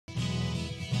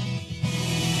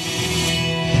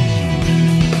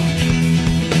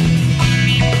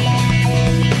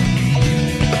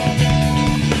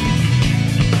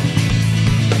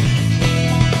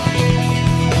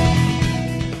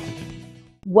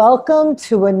Welcome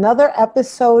to another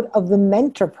episode of the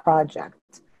Mentor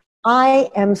Project. I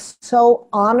am so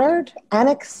honored and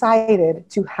excited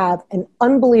to have an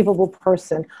unbelievable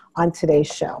person on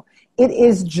today's show. It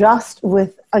is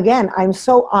I'm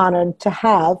so honored to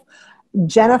have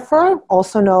Jennifer,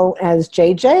 also known as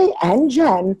JJ, and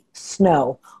Jen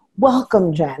Snow.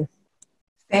 Welcome, Jen.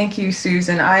 Thank you,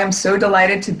 Susan. I am so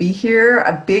delighted to be here.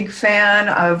 A big fan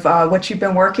of what you've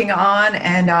been working on,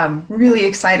 and I'm really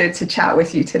excited to chat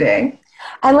with you today.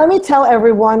 And let me tell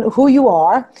everyone who you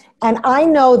are. And I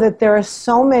know that there are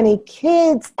so many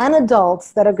kids and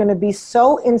adults that are going to be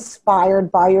so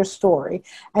inspired by your story,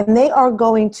 and they are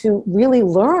going to really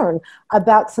learn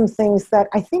about some things that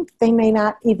I think they may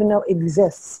not even know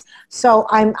exists. So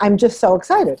I'm just so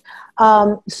excited.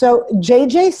 So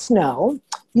JJ Snow,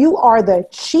 you are the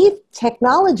Chief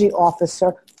Technology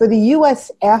Officer for the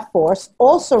U.S. Air Force,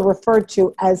 also referred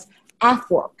to as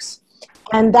AFWERX.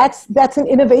 And that's an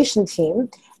innovation team.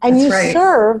 And you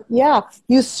serve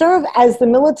as the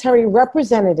military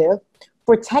representative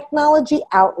for technology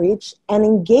outreach and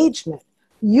engagement.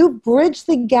 You bridge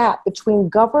the gap between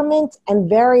government and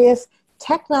various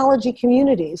technology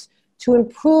communities to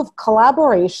improve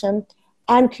collaboration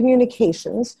and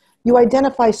communications. You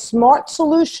identify smart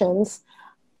solutions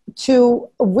to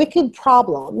wicked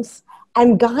problems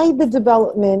and guide the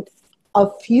development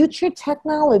of future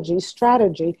technology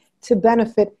strategy to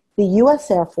benefit the U.S.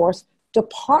 Air Force,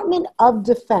 Department of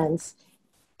Defense,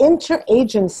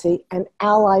 interagency, and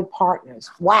allied partners.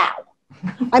 Wow.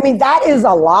 I mean, that is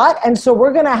a lot. And so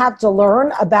we're going to have to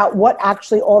learn about what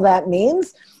actually all that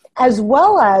means, as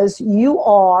well as you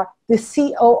are the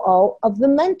COO of the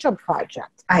Mentor Project.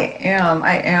 I am.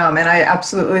 And I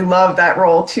absolutely love that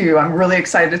role too. I'm really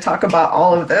excited to talk about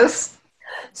all of this.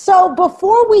 So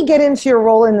before we get into your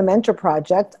role in the Mentor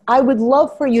Project, I would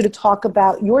love for you to talk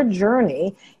about your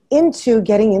journey into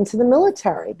getting into the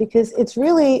military, because it's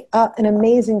really an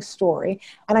amazing story.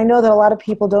 And I know that a lot of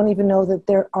people don't even know that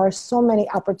there are so many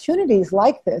opportunities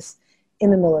like this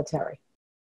in the military.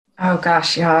 Oh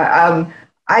gosh, yeah.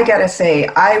 I gotta say,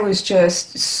 I was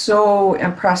just so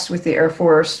impressed with the Air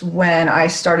Force when I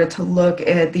started to look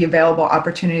at the available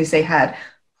opportunities they had.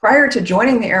 Prior to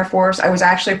joining the Air Force, I was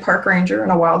actually a park ranger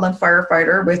and a wildland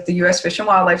firefighter with the U.S. Fish and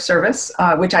Wildlife Service,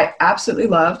 which I absolutely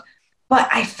loved. But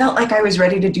I felt like I was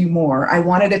ready to do more. I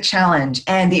wanted a challenge,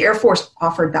 and the Air Force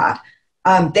offered that.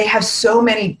 They have so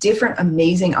many different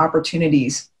amazing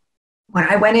opportunities. When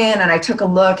I went in and I took a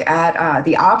look at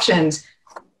the options,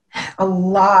 a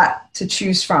lot to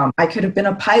choose from. I could have been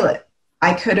a pilot.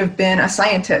 I could have been a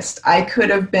scientist. I could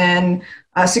have been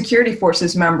a security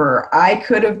forces member. I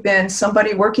could have been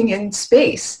somebody working in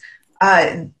space.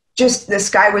 Just the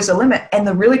sky was the limit. And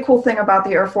the really cool thing about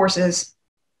the Air Force is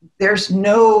there's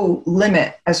no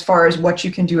limit as far as what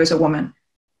you can do as a woman.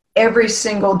 Every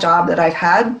single job that I've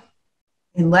had,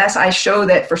 unless I show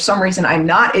that for some reason I'm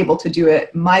not able to do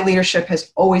it, my leadership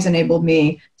has always enabled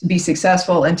me to be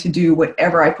successful and to do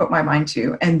whatever I put my mind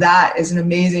to. And that is an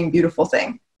amazing, beautiful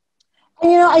thing.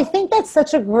 And, I think that's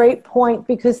such a great point,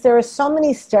 because there are so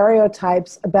many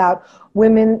stereotypes about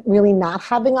women really not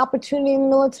having opportunity in the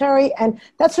military. And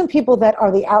that's from people that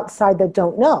are the outside that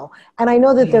don't know. And I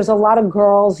know that there's a lot of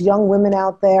girls, young women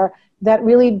out there that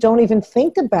really don't even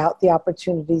think about the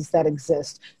opportunities that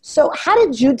exist. So how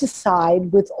did you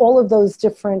decide, with all of those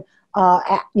different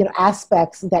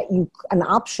aspects and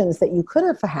options that you could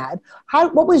have had,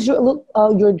 what was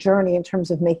your journey in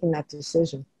terms of making that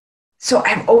decision? So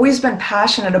I've always been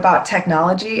passionate about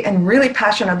technology, and really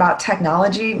passionate about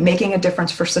technology making a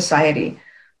difference for society.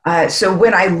 So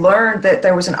when I learned that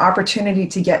there was an opportunity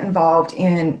to get involved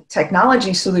in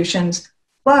technology solutions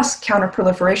plus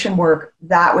counterproliferation work,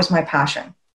 that was my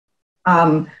passion.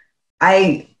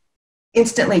 I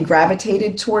instantly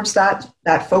gravitated towards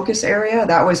that focus area.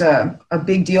 That was a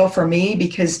big deal for me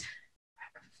because,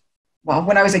 well,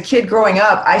 when I was a kid growing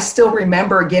up, I still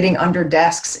remember getting under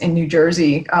desks in New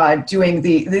Jersey doing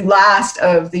the last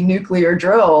of the nuclear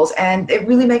drills. And it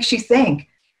really makes you think,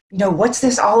 what's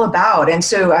this all about? And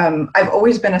so I've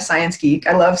always been a science geek.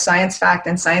 I love science fact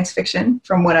and science fiction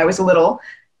from when I was little.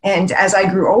 And as I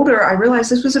grew older, I realized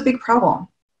this was a big problem.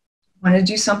 I wanted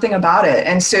to do something about it.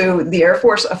 And so the Air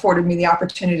Force afforded me the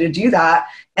opportunity to do that.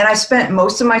 And I spent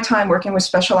most of my time working with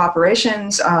special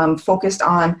operations, focused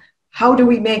on how do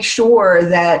we make sure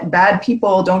that bad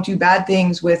people don't do bad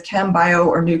things with chem, bio,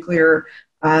 or nuclear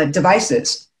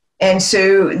devices. And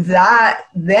so that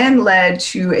then led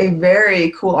to a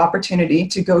very cool opportunity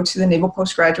to go to the Naval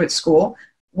Postgraduate School,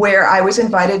 where I was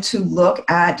invited to look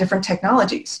at different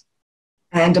technologies.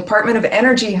 And Department of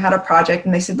Energy had a project,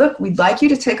 and they said, look, we'd like you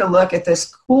to take a look at this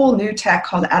cool new tech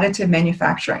called additive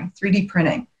manufacturing, 3D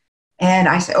printing. And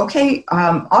I said, okay,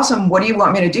 awesome. What do you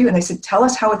want me to do? And they said, tell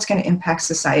us how it's going to impact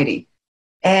society.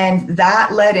 And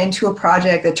that led into a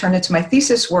project that turned into my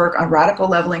thesis work on radical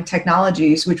leveling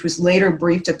technologies, which was later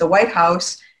briefed at the White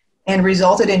House and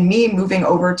resulted in me moving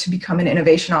over to become an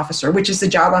innovation officer, which is the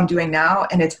job I'm doing now.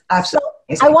 And it's absolutely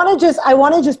amazing. I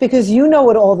want to just, because you know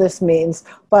what all this means,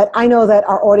 but I know that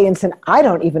our audience and I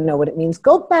don't even know what it means.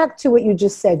 Go back to what you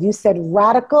just said. You said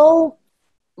radical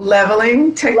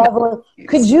leveling technology.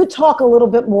 Could you talk a little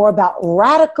bit more about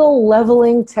radical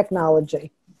leveling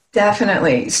technology?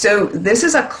 Definitely. So this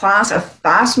is a class of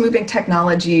fast-moving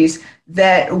technologies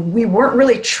that we weren't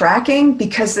really tracking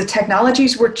because the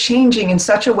technologies were changing in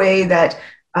such a way that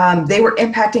they were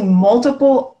impacting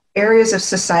multiple areas of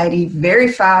society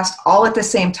very fast, all at the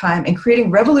same time, and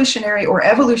creating revolutionary or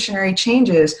evolutionary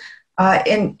changes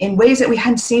in ways that we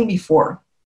hadn't seen before.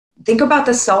 Think about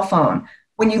the cell phone.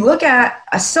 When you look at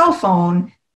a cell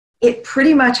phone, it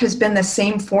pretty much has been the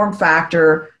same form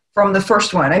factor from the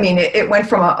first one. I mean, it went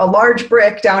from a large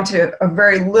brick down to a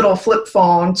very little flip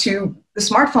phone to the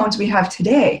smartphones we have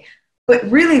today. But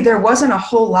really, there wasn't a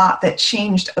whole lot that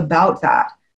changed about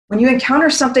that. When you encounter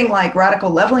something like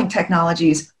radical leveling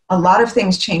technologies, a lot of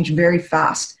things change very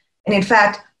fast. And in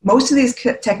fact, most of these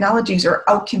technologies are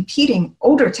outcompeting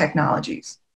older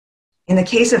technologies. In the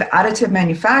case of additive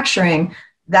manufacturing,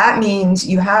 that means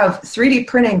you have 3D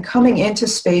printing coming into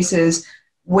spaces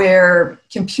where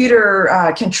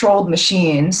computer controlled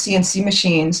machines, CNC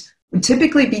machines, would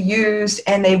typically be used,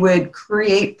 and they would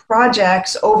create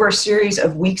projects over a series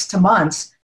of weeks to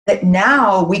months that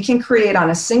now we can create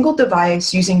on a single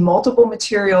device using multiple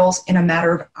materials in a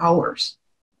matter of hours.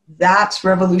 That's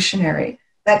revolutionary.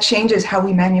 That changes how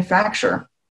we manufacture.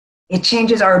 It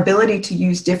changes our ability to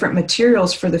use different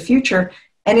materials for the future.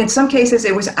 And in some cases,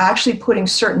 it was actually putting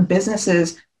certain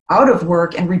businesses out of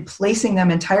work and replacing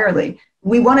them entirely.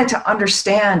 We wanted to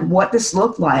understand what this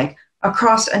looked like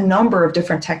across a number of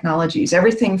different technologies,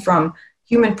 everything from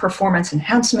human performance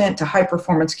enhancement to high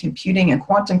performance computing and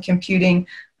quantum computing,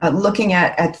 looking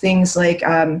at things like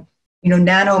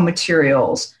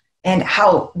nanomaterials, and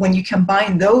how when you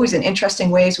combine those in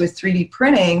interesting ways with 3D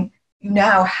printing, you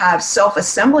now have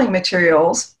self-assembling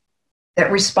materials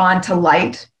that respond to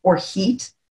light or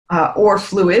heat or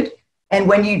fluid. And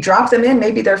when you drop them in,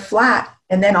 maybe they're flat,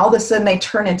 and then all of a sudden they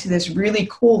turn into this really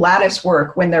cool lattice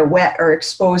work when they're wet or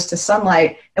exposed to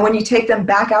sunlight. And when you take them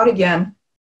back out again,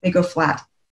 they go flat,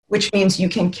 which means you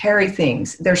can carry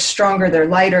things. They're stronger, they're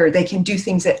lighter, they can do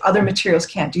things that other materials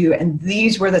can't do. And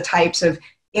these were the types of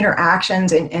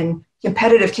interactions and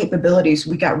competitive capabilities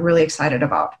we got really excited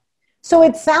about. So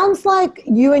it sounds like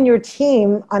you and your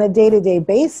team on a day-to-day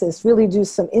basis really do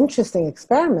some interesting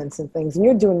experiments and things, and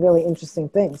you're doing really interesting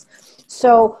things.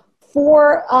 So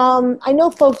I know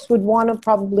folks would want to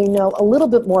probably know a little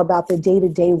bit more about the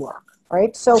day-to-day work,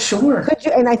 right? So sure. Could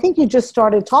you, and I think you just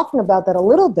started talking about that a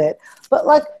little bit, but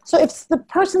so if the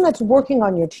person that's working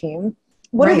on your team,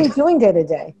 what are they doing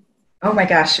day-to-day? Oh my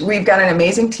gosh, we've got an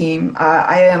amazing team.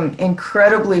 I am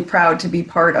incredibly proud to be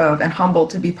part of and humbled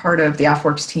to be part of the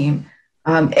AFWERX team.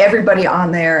 Everybody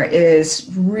on there is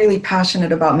really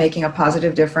passionate about making a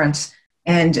positive difference.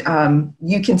 And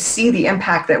you can see the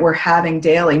impact that we're having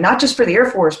daily, not just for the Air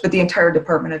Force, but the entire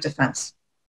Department of Defense.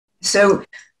 So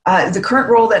the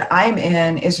current role that I'm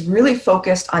in is really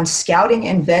focused on scouting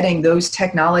and vetting those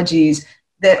technologies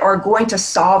that are going to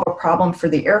solve a problem for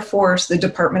the Air Force, the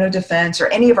Department of Defense, or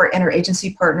any of our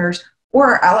interagency partners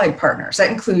or our allied partners. That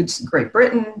includes Great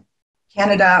Britain,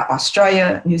 Canada,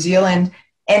 Australia, New Zealand.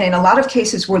 And in a lot of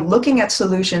cases, we're looking at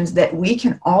solutions that we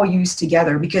can all use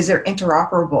together because they're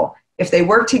interoperable. If they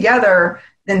work together,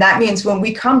 then that means when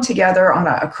we come together on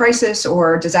a crisis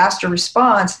or disaster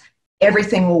response,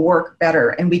 everything will work better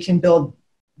and we can build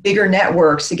bigger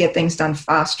networks to get things done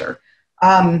faster.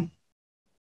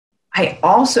 I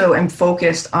also am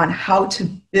focused on how to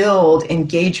build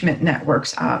engagement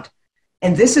networks out.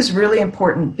 And this is really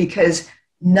important because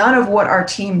none of what our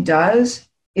team does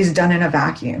is done in a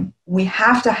vacuum. We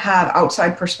have to have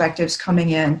outside perspectives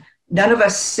coming in. None of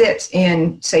us sit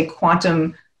in, say,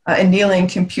 quantum annealing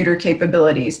computer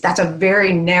capabilities. That's a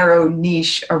very narrow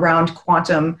niche around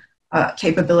quantum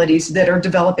capabilities that are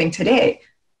developing today.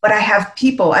 But I have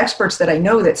people, experts that I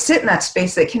know that sit in that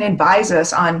space that can advise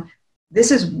us on this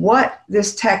is what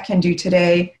this tech can do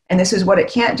today, and this is what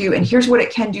it can't do, and here's what it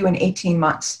can do in 18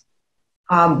 months.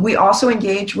 We also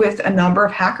engage with a number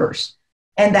of hackers,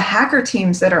 and the hacker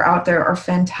teams that are out there are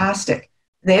fantastic.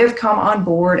 They have come on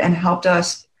board and helped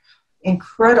us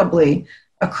incredibly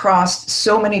across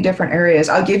so many different areas.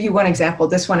 I'll give you one example.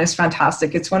 This one is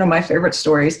fantastic. It's one of my favorite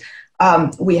stories.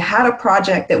 We had a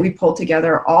project that we pulled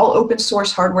together, all open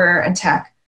source hardware and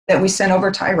tech, that we sent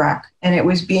over to Iraq, and it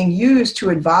was being used to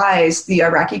advise the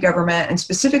Iraqi government and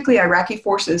specifically Iraqi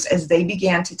forces as they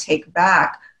began to take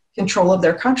back control of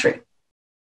their country.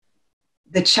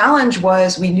 The challenge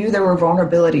was we knew there were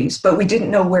vulnerabilities, but we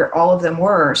didn't know where all of them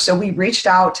were. So we reached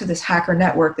out to this hacker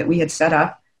network that we had set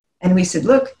up, and we said,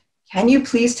 look, can you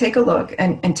please take a look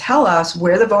and tell us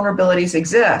where the vulnerabilities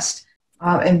exist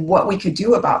and what we could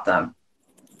do about them?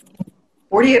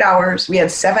 48 hours, we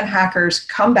had 7 hackers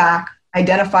come back,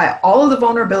 identify all of the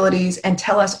vulnerabilities, and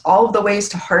tell us all of the ways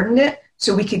to harden it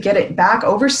so we could get it back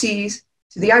overseas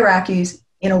to the Iraqis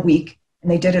in a week. And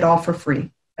they did it all for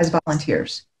free as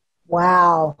volunteers.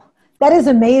 Wow. That is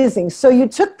amazing. So you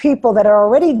took people that are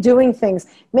already doing things,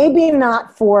 maybe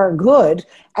not for good,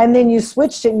 and then you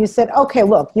switched it and you said, okay,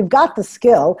 look, you've got the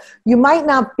skill. You might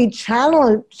not be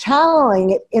channeling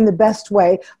it in the best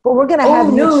way, but we're going to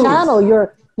have you channel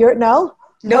your no?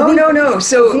 No.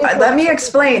 So let me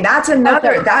explain. That's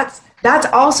another, okay. That's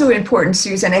also important,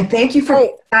 Susan, and thank you for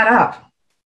bringing that up.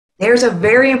 There's a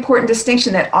very important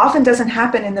distinction that often doesn't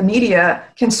happen in the media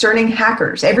concerning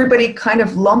hackers. Everybody kind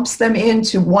of lumps them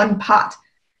into one pot.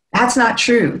 That's not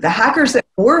true. The hackers that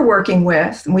we're working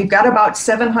with, and we've got about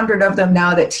 700 of them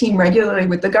now that team regularly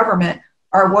with the government,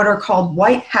 are what are called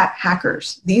white hat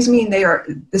hackers. These mean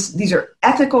these are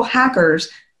ethical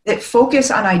hackers that focus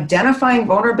on identifying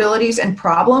vulnerabilities and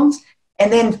problems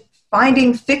and then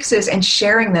finding fixes and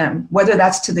sharing them, whether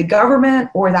that's to the government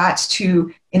or that's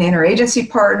to an interagency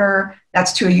partner,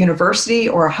 that's to a university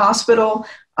or a hospital.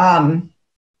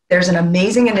 There's an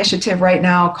amazing initiative right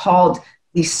now called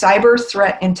the Cyber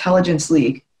Threat Intelligence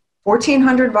League.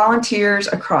 1,400 volunteers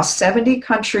across 70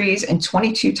 countries and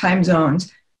 22 time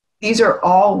zones. These are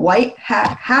all white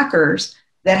hat hackers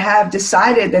that have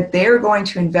decided that they're going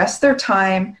to invest their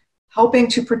time helping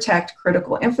to protect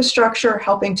critical infrastructure,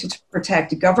 helping to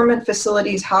protect government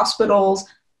facilities, hospitals,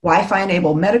 Wi-Fi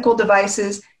enabled medical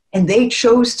devices, and they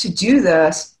chose to do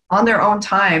this on their own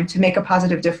time to make a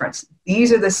positive difference.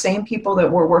 These are the same people that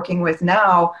we're working with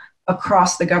now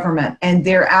across the government, and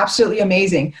they're absolutely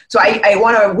amazing. So I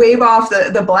want to wave off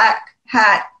the black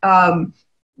hat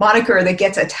moniker that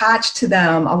gets attached to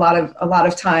them a lot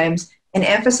of times and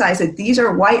emphasize that these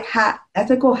are white hat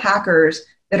ethical hackers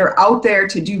that are out there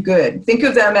to do good. Think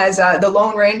of them as the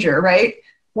Lone Ranger, right?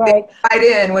 Right. They ride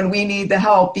in when we need the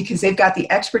help because they've got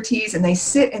the expertise and they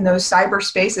sit in those cyber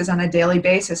spaces on a daily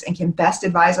basis and can best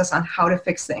advise us on how to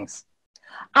fix things.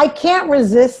 I can't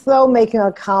resist, though, making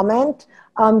a comment,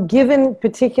 given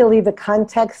particularly the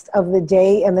context of the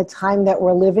day and the time that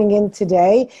we're living in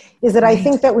today, is that I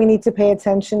think that we need to pay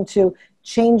attention to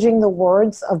changing the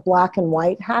words of black and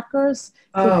white hackers.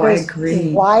 Oh, I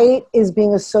agree. White is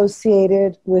being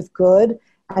associated with good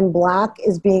and black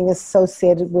is being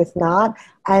associated with not.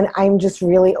 And I'm just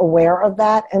really aware of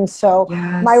that. And so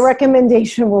my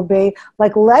recommendation will be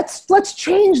like, let's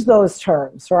change those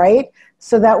terms, right?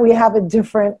 So that we have a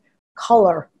different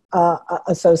color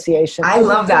association. I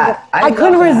love that. I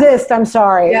couldn't resist. I'm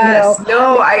sorry. Yes. You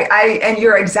know? No, and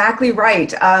you're exactly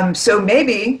right. So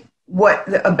maybe what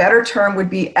a better term would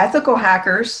be ethical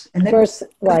hackers and then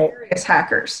nefarious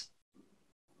hackers.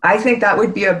 I think that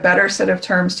would be a better set of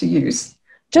terms to use.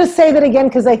 Just say that again,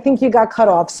 because I think you got cut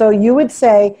off. So you would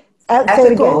say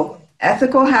ethical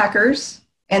hackers,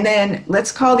 and then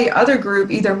let's call the other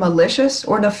group either malicious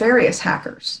or nefarious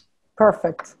hackers.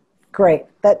 Perfect. Great.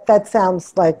 That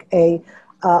sounds like a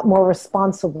more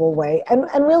responsible way and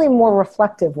really more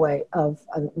reflective way of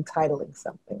entitling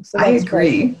something. So I agree.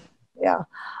 Great. Yeah.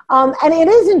 And it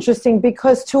is interesting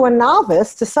because to a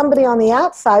novice, to somebody on the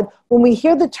outside, when we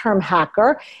hear the term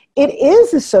hacker, it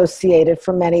is associated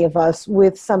for many of us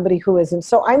with somebody who isn't.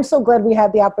 So I'm so glad we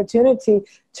had the opportunity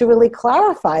to really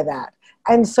clarify that.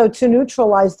 And so to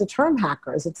neutralize the term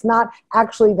hackers, it's not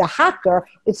actually the hacker,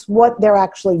 it's what they're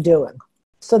actually doing.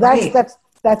 So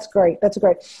that's great. That's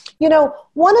great. You know,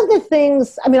 one of the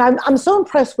things, I mean, I'm so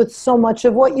impressed with so much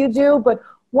of what you do, but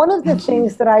one of the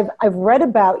things that I've read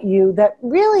about you that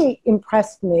really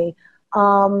impressed me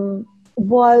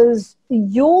was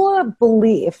your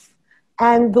belief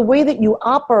and the way that you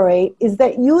operate is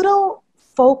that you don't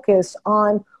focus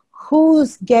on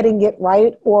who's getting it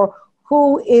right or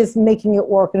who is making it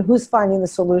work and who's finding the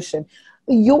solution.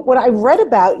 What I've read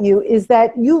about you is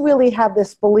that you really have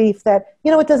this belief that,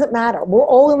 you know, it doesn't matter. We're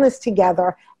all in this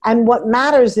together. And what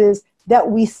matters is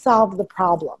that we solve the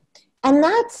problem. And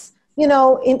that's, you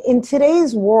know, in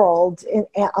today's world,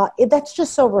 that's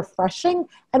just so refreshing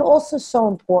and also so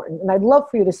important. And I'd love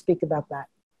for you to speak about that.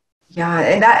 Yeah,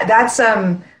 and that's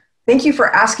thank you for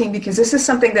asking, because this is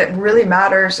something that really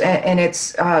matters, and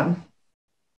it's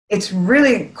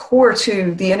really core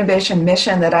to the innovation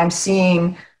mission that I'm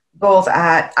seeing both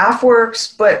at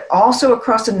AFWERX, but also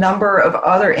across a number of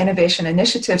other innovation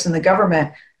initiatives in the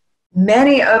government.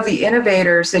 Many of the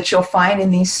innovators that you'll find in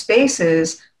these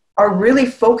spaces are really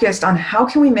focused on how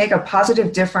can we make a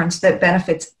positive difference that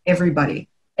benefits everybody,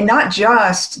 and not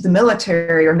just the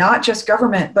military or not just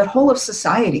government, but whole of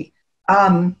society.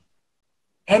 And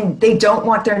they don't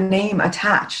want their name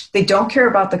attached. They don't care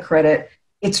about the credit.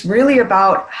 It's really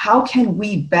about how can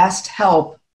we best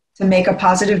help to make a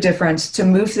positive difference, to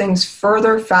move things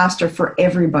further, faster for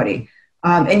everybody.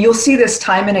 And you'll see this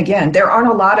time and again. There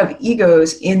aren't a lot of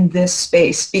egos in this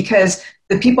space, because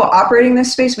the people operating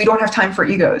this space, we don't have time for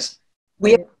egos.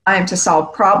 We have time to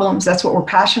solve problems. That's what we're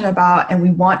passionate about. And we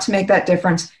want to make that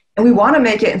difference. And we want to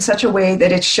make it in such a way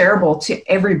that it's shareable to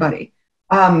everybody.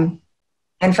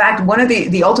 In fact, one of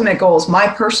the ultimate goals, my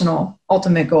personal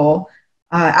ultimate goal,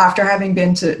 after having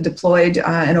been deployed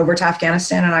and over to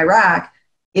Afghanistan and Iraq,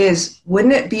 is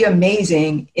wouldn't it be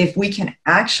amazing if we can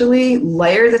actually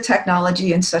layer the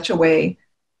technology in such a way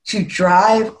to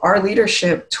drive our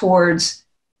leadership towards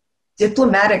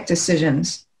diplomatic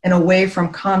decisions and away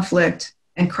from conflict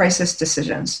and crisis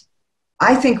decisions?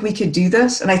 I think we could do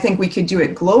this, and I think we could do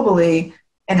it globally.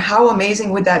 And how amazing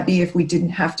would that be if we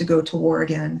didn't have to go to war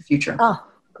again in the future? Oh,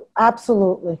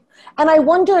 absolutely. And I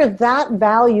wonder if that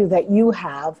value that you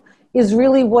have is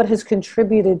really what has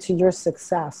contributed to your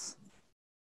success.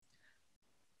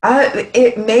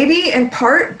 It may be in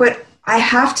part, but I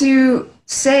have to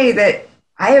say that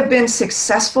I have been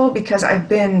successful because I've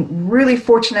been really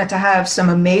fortunate to have some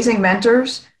amazing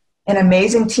mentors and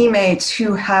amazing teammates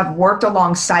who have worked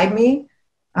alongside me,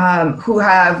 who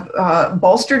have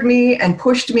bolstered me and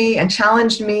pushed me and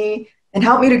challenged me and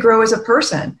helped me to grow as a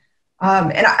person.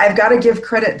 And I've got to give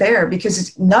credit there,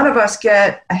 because none of us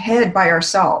get ahead by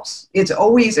ourselves. It's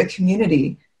always a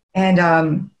community.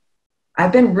 And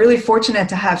I've been really fortunate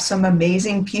to have some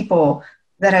amazing people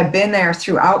that have been there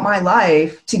throughout my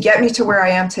life to get me to where I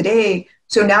am today.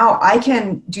 So now I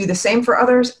can do the same for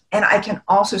others, and I can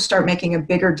also start making a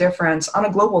bigger difference on a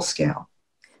global scale.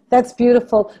 That's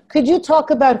beautiful. Could you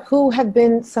talk about who have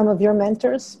been some of your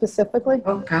mentors specifically?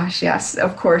 Oh gosh, yes,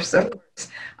 of course. Of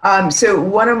course. So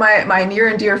one of my near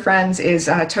and dear friends is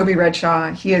Toby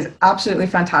Redshaw. He is absolutely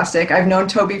fantastic. I've known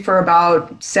Toby for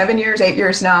about 7 years, 8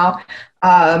 years now.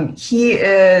 He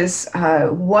is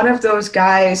one of those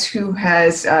guys who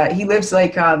has, he lives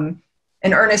like an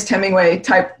Ernest Hemingway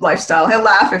type lifestyle. He'll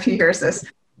laugh if he hears this.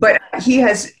 But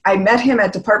I met him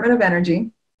at Department of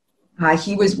Energy.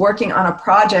 He was working on a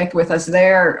project with us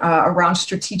there around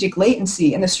strategic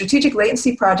latency. And the strategic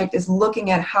latency project is looking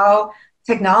at how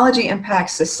technology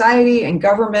impacts society and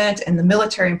government and the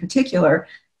military in particular.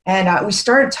 And we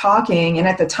started talking, and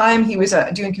at the time he was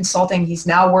doing consulting. He's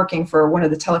now working for one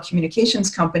of the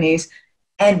telecommunications companies,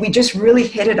 and we just really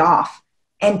hit it off.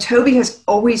 And Toby has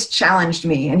always challenged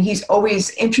me, and he's always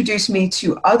introduced me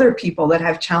to other people that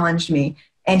have challenged me.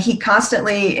 And he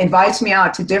constantly invites me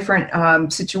out to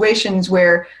different situations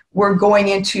where we're going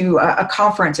into a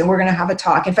conference and we're going to have a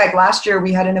talk. In fact, last year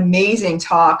we had an amazing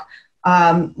talk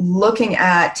looking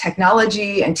at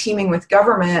technology and teaming with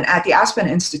government at the Aspen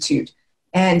Institute.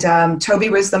 And Toby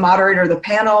was the moderator of the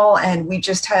panel, and we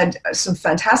just had some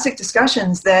fantastic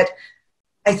discussions that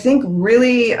I think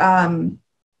really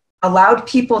allowed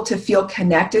people to feel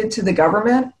connected to the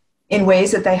government in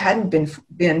ways that they hadn't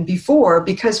been before,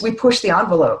 because we pushed the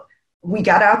envelope. We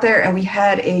got out there and we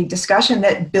had a discussion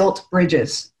that built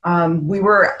bridges. We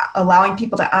were allowing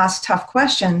people to ask tough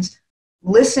questions,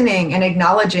 listening and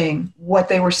acknowledging what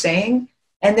they were saying,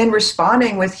 and then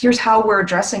responding with, here's how we're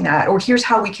addressing that, or here's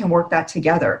how we can work that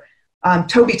together.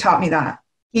 Toby taught me that.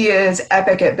 He is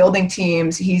epic at building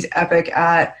teams. He's epic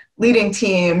at leading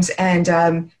teams.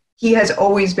 And he has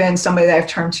always been somebody that I've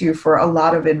turned to for a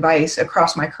lot of advice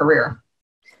across my career.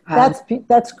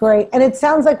 That's great. And it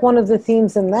sounds like one of the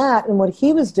themes in that and what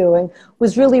he was doing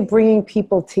was really bringing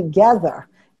people together.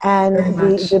 And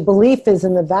the belief is,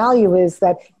 and the value is,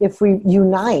 that if we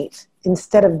unite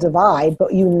instead of divide,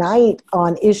 but unite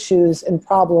on issues and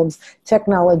problems,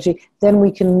 technology, then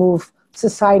we can move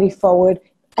society forward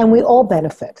and we all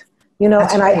benefit. You know,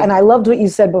 and right. I loved what you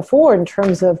said before in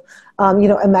terms of, you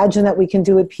know, imagine that we can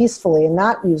do it peacefully and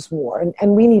not use war.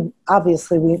 And we need,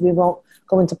 obviously, we won't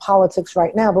go into politics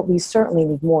right now, but we certainly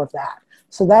need more of that.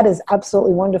 So that is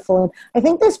absolutely wonderful. And I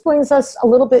think this brings us a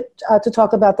little bit to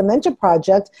talk about the Mentor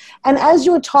Project. And as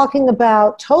you were talking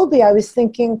about Toby, I was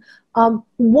thinking,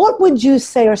 what would you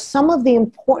say are some of the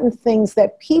important things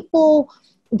that people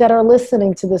that are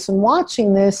listening to this and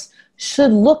watching this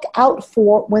should look out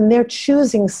for when they're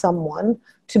choosing someone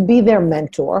to be their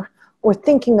mentor or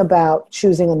thinking about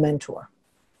choosing a mentor?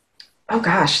 Oh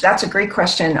gosh, that's a great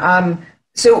question.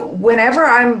 So whenever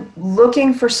I'm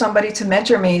looking for somebody to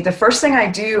mentor me, the first thing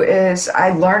I do is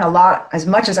I learn a lot, as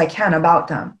much as I can, about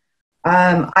them.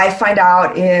 I find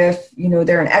out if,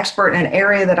 they're an expert in an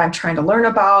area that I'm trying to learn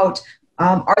about.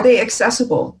 Are they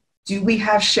accessible? Do we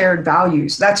have shared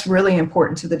values? That's really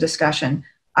important to the discussion.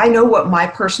 I know what my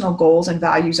personal goals and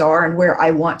values are and where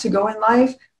I want to go in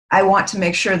life. I want to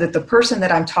make sure that the person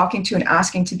that I'm talking to and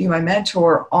asking to be my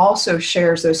mentor also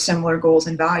shares those similar goals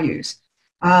and values.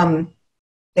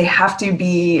 They have to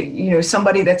be,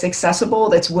 somebody that's accessible,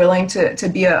 that's willing to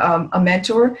be a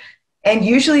mentor. And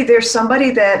usually there's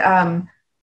somebody that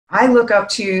I look up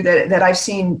to that I've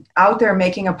seen out there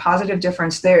making a positive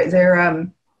difference.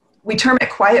 We term it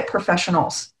quiet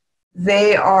professionals.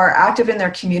 They are active in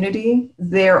their community.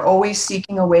 They're always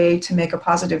seeking a way to make a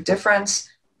positive difference.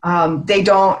 They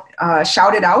don't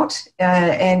shout it out,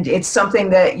 and it's something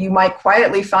that you might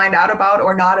quietly find out about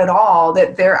or not at all,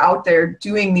 that they're out there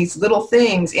doing these little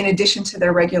things in addition to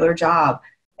their regular job.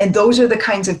 And those are the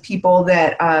kinds of people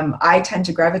that I tend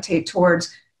to gravitate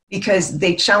towards because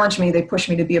they challenge me, they push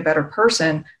me to be a better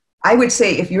person. I would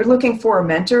say if you're looking for a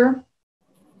mentor,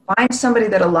 find somebody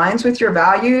that aligns with your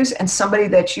values and somebody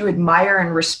that you admire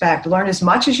and respect. Learn as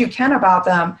much as you can about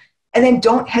them, and then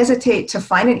don't hesitate to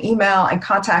find an email and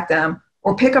contact them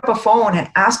or pick up a phone and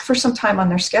ask for some time on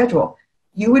their schedule.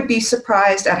 You would be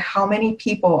surprised at how many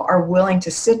people are willing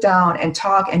to sit down and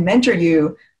talk and mentor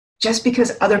you just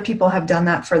because other people have done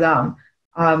that for them.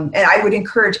 And I would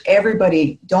encourage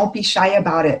everybody, don't be shy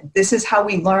about it. This is how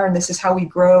we learn. This is how we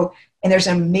grow. And there's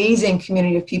an amazing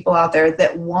community of people out there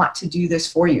that want to do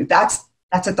this for you. That's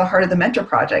at the heart of the Mentor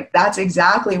Project. That's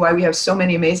exactly why we have so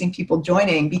many amazing people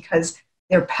joining, because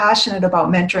they're passionate about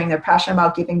mentoring. They're passionate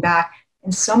about giving back.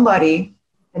 And somebody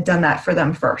had done that for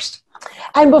them first.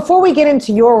 And before we get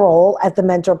into your role at the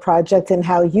Mentor Project and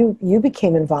how you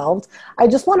became involved, I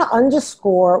just want to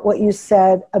underscore what you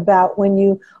said about when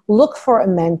you look for a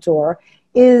mentor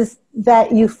is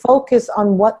that you focus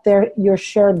on what your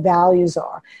shared values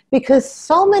are. Because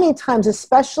so many times,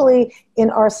 especially in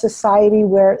our society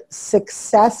where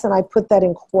success, and I put that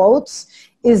in quotes,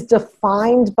 is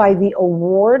defined by the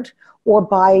award or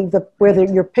by whether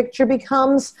your picture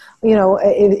becomes,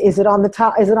 is it on the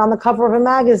top, is it on the cover of a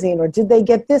magazine, or did they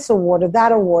get this award or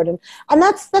that award? And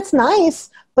that's nice,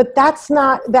 but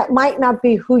that might not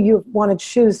be who you want to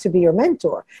choose to be your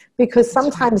mentor, because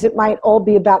sometimes it might all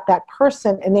be about that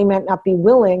person and they might not be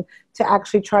willing to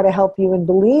actually try to help you and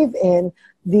believe in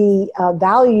the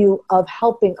value of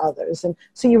helping others. And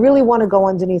so you really want to go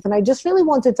underneath. And I just really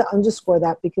wanted to underscore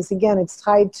that because, again, it's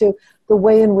tied to the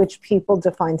way in which people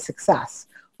define success.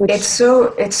 It's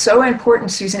so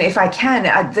important, Susan. If I can,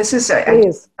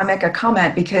 I make a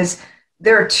comment because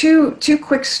there are two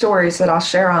quick stories that I'll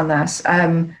share on this.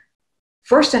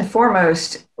 First and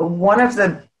foremost, one of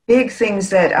the big things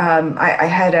that I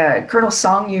had Colonel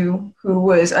Song Yu, who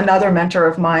was another mentor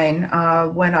of mine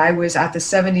when I was at the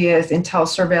 70th Intel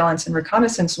Surveillance and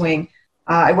Reconnaissance Wing.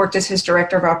 I worked as his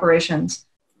director of operations.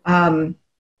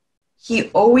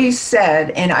 He always said,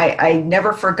 and I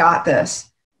never forgot this,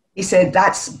 he said,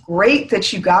 "That's great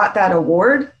that you got that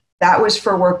award. That was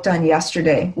for work done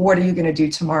yesterday. What are you going to do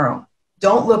tomorrow?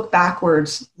 Don't look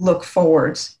backwards, look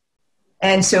forwards."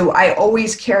 And so I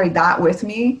always carried that with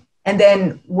me. And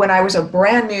then when I was a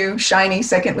brand new, shiny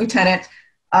second lieutenant,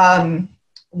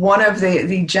 one of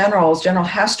the generals, General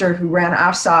Hester, who ran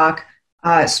AFSOC,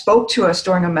 spoke to us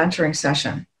during a mentoring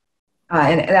session.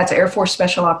 And that's Air Force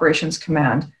Special Operations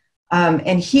Command.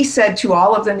 And he said to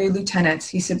all of the new lieutenants,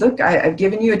 he said, "Look, I've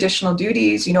given you additional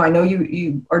duties. I know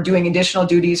you are doing additional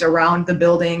duties around the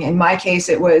building. In my case,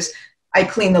 it was I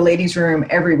cleaned the ladies' room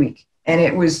every week. And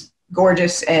it was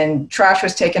gorgeous and trash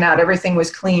was taken out. Everything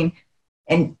was clean."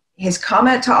 And his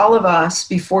comment to all of us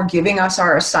before giving us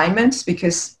our assignments,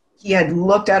 because he had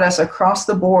looked at us across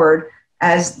the board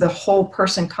as the whole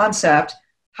person concept,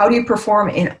 how do you perform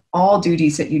in all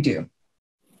duties that you do?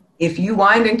 If you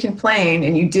whined and complained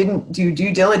and you didn't do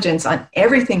due diligence on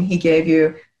everything he gave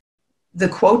you, the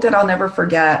quote that I'll never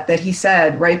forget that he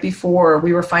said right before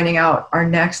we were finding out our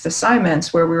next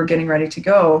assignments where we were getting ready to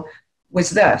go was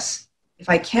this: "If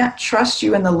I can't trust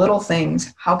you in the little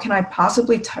things, how can I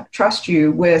possibly trust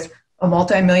you with a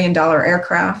multi-million-dollar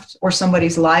aircraft or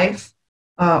somebody's life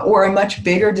or a much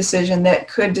bigger decision that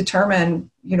could determine,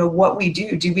 what we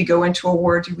do? Do we go into a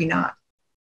war? Do we not?"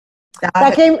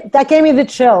 That gave me the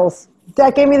chills.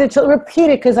 That gave me the chill. Repeat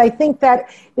it, because I think that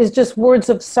is just words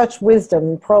of such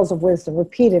wisdom, pearls of wisdom.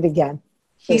 Repeat it again.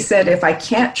 He said, if I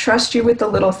can't trust you with the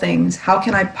little things, how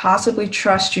can I possibly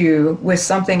trust you with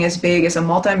something as big as a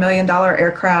multi-million-dollar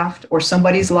aircraft or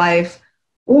somebody's life,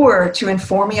 or to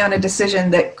inform me on a decision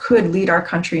that could lead our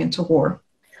country into war?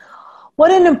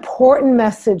 What an important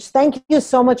message. Thank you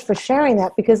so much for sharing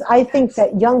that, because I think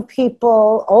that young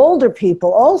people, older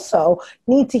people also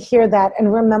need to hear that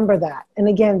and remember that. And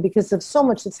again, because of so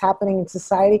much that's happening in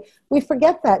society, we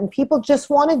forget that, and people just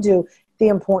want to do the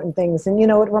important things. And, you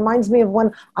know, it reminds me of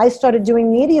when I started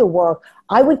doing media work.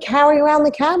 I would carry around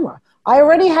the camera. I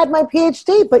already had my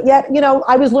PhD, but yet, you know,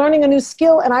 I was learning a new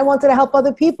skill and I wanted to help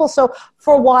other people. So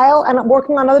for a while, and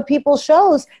working on other people's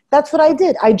shows, that's what I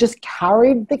did. I just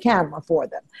carried the camera for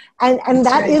them. And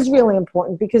that is really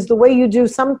important, because the way you do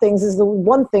some things is the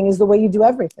one thing is the way you do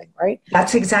everything, right?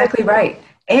 That's exactly right.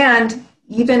 And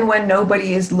even when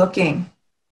nobody is looking,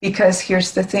 because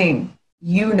here's the thing,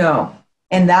 you know,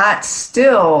 and that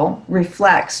still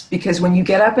reflects, because when you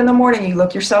get up in the morning, you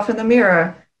look yourself in the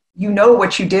mirror, you know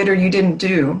what you did or you didn't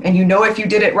do, and you know if you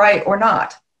did it right or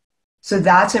not. So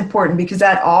that's important, because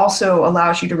that also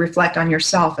allows you to reflect on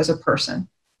yourself as a person.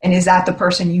 And is that the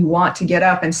person you want to get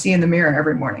up and see in the mirror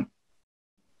every morning?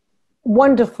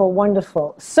 Wonderful,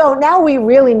 wonderful. So now we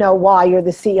really know why you're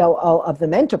the COO of the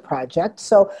Mentor Project.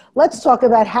 So let's talk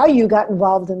about how you got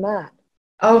involved in that.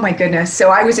 Oh my goodness. So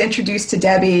I was introduced to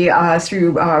Debbie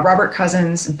through Robert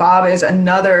Cousins. Bob is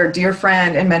another dear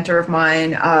friend and mentor of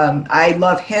mine. I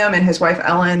love him and his wife,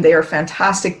 Ellen. They are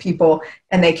fantastic people.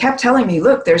 And they kept telling me,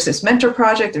 look, there's this mentor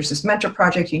project. There's this mentor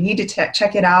project. You need to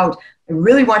check it out. I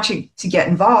really want you to get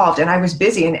involved. And I was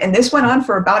busy. And this went on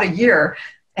for about a year.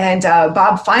 And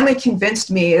Bob finally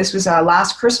convinced me, this was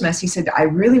last Christmas. He said, I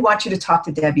really want you to talk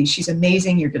to Debbie. She's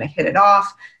amazing. You're going to hit it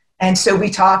off. And so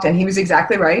we talked, and he was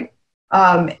exactly right.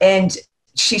 And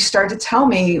she started to tell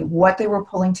me what they were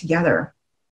pulling together.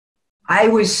 I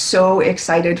was so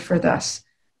excited for this.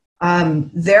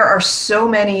 There are so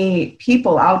many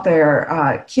people out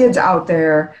there, kids out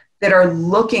there, that are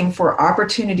looking for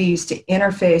opportunities to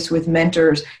interface with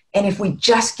mentors. And if we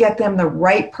just get them the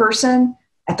right person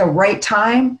at the right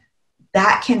time,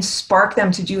 that can spark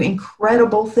them to do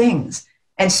incredible things.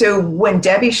 And so when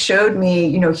Debbie showed me,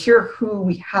 you know, here who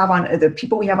we have on, the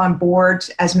people we have on board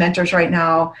as mentors right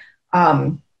now,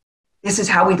 this is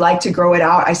how we'd like to grow it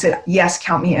out. I said, yes,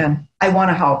 count me in. I want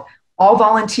to help. All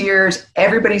volunteers,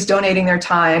 everybody's donating their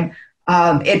time.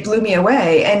 It blew me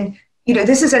away. And, you know,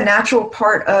 this is a natural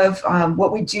part of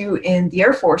what we do in the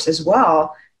Air Force as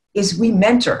well, is we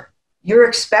mentor. You're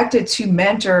expected to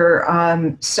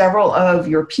mentor several of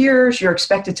your peers. You're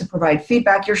expected to provide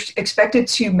feedback. You're expected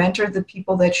to mentor the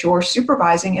people that you're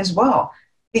supervising as well.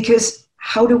 Because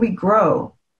how do we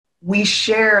grow? We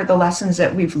share the lessons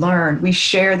that we've learned. We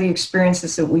share the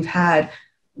experiences that we've had.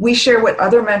 We share what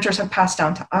other mentors have passed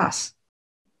down to us.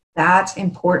 That's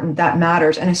important. That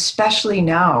matters. And especially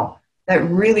now, that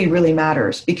really, really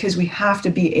matters, because we have to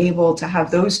be able to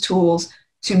have those tools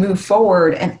to move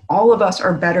forward, and all of us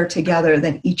are better together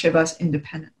than each of us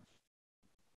independently.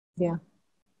 Yeah.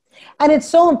 And it's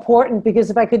so important,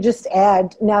 because if I could just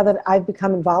add, now that I've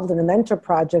become involved in the Mentor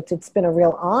Project, it's been a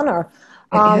real honor.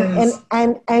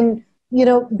 And you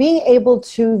know, being able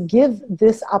to give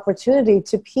this opportunity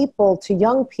to people, to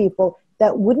young people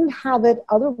that wouldn't have it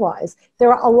otherwise.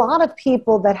 There are a lot of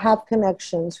people that have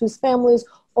connections, whose families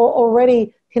are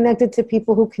already connected to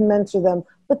people who can mentor them.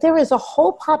 But there is a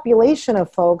whole population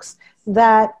of folks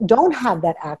that don't have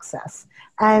that access.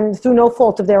 And through no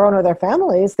fault of their own or their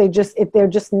families, they're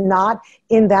just not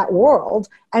in that world.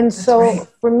 And that's so right.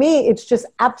 For me, it's just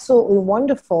absolutely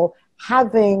wonderful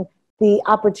having the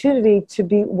opportunity to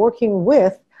be working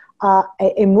with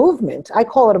a movement. I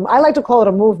like to call it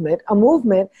a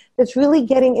movement that's really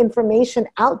getting information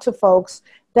out to folks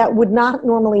that would not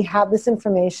normally have this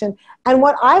information. And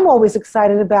what I'm always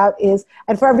excited about is,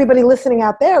 and for everybody listening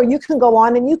out there, you can go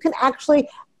on and you can actually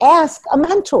ask a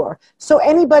mentor. So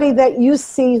anybody that you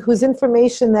see whose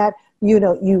information that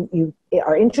you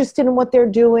are interested in what they're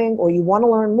doing, or you want to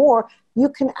learn more, you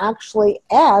can actually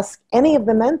ask any of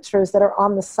the mentors that are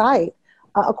on the site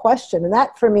a question. And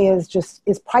that for me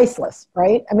is priceless,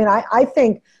 right? I mean, I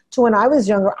think to when I was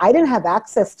younger, I didn't have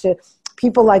access to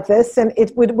people like this, and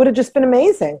it would have just been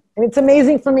amazing. And it's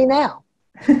amazing for me now.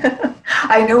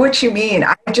 I know what you mean.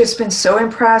 I've just been so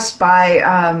impressed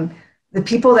by the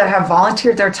people that have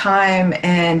volunteered their time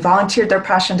and volunteered their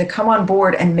passion to come on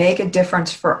board and make a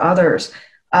difference for others.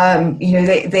 You know,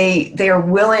 they are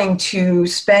willing to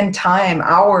spend time,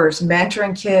 hours,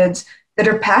 mentoring kids that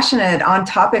are passionate on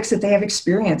topics that they have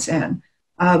experience in.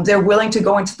 They're willing to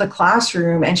go into the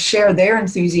classroom and share their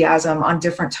enthusiasm on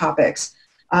different topics.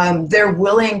 They're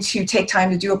willing to take time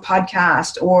to do a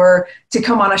podcast or to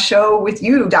come on a show with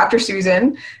you, Dr.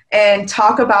 Susan, and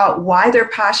talk about why they're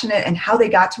passionate and how they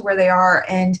got to where they are.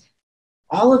 And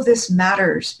all of this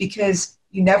matters because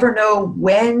you never know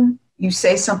when you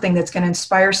say something that's going to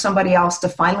inspire somebody else to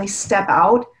finally step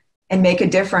out and make a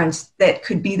difference. That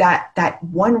could be that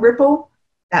one ripple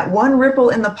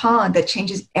in the pond that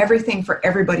changes everything for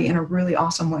everybody in a really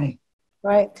awesome way.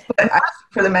 Right. But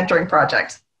for the mentoring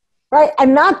project. Right.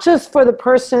 And not just for the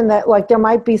person that, like, there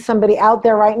might be somebody out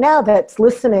there right now that's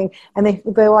listening and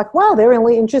they're like, wow, they're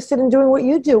really interested in doing what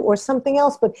you do or something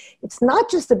else. But it's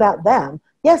not just about them.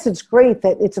 Yes, it's great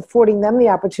that it's affording them the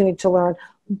opportunity to learn,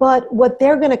 but what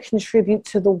they're going to contribute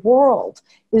to the world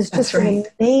is just an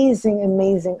amazing,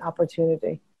 amazing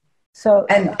opportunity. So,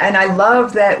 and I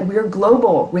love that we're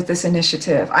global with this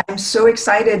initiative. I'm so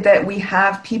excited that we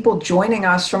have people joining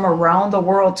us from around the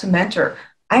world to mentor.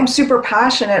 I'm super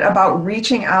passionate about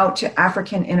reaching out to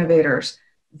African innovators.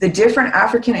 The different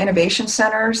African innovation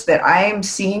centers that I am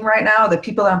seeing right now, the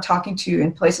people that I'm talking to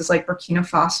in places like Burkina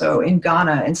Faso, in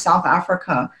Ghana, in South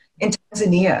Africa, in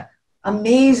Tanzania,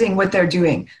 amazing what they're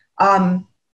doing.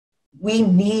 We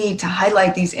need to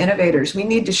highlight these innovators. We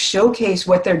need to showcase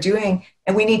what they're doing,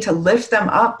 and we need to lift them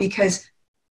up, because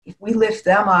if we lift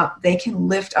them up, they can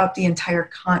lift up the entire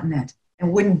continent.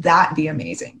 And wouldn't that be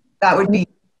amazing? That would be,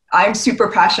 I'm super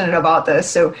passionate about this.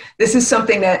 So this is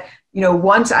something that, you know,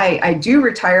 once I do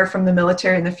retire from the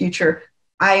military in the future,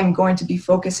 I am going to be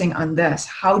focusing on this.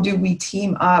 How do we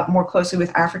team up more closely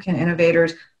with African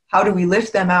innovators? How do we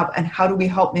lift them up, and how do we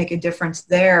help make a difference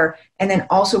there? And then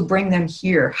also bring them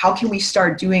here. How can we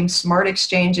start doing smart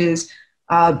exchanges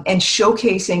and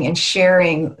showcasing and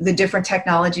sharing the different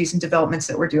technologies and developments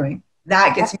that we're doing?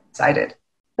 That gets me excited.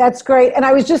 That's great. And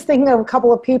I was just thinking of a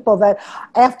couple of people that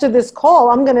after this call,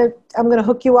 I'm gonna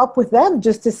hook you up with them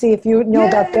just to see if you know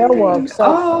about their work.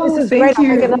 So this is great. I'll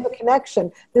make another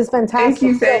connection. This is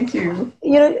fantastic. Thank you.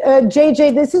 You know,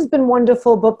 JJ, this has been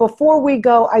wonderful. But before we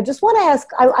go, I just want to ask.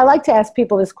 I like to ask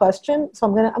people this question, so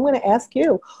I'm gonna ask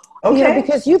you. Okay. You know,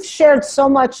 because you've shared so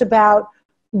much about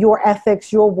your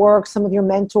ethics, your work, some of your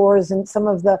mentors, and some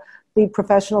of the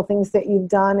professional things that you've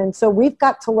done. And so we've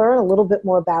got to learn a little bit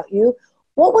more about you.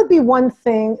 What would be one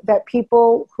thing that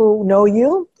people who know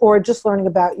you or just learning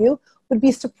about you would be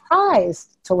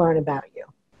surprised to learn about you?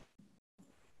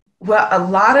 Well, a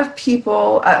lot of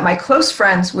people, my close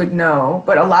friends would know,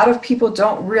 but a lot of people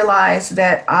don't realize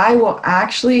that I will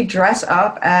actually dress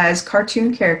up as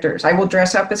cartoon characters. I will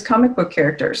dress up as comic book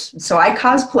characters. So I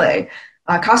cosplay,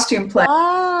 costume play.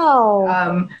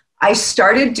 Wow. I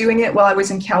started doing it while I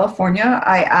was in California.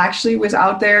 I actually was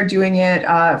out there doing it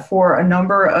for a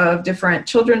number of different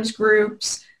children's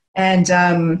groups.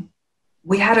 And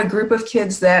we had a group of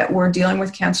kids that were dealing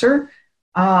with cancer.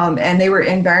 And they were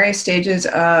in various stages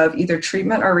of either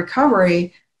treatment or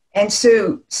recovery. And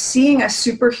so seeing a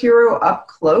superhero up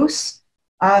close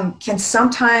can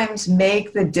sometimes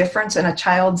make the difference in a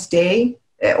child's day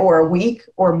or a week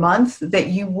or month that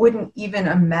you wouldn't even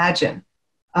imagine.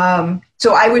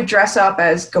 So I would dress up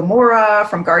as Gamora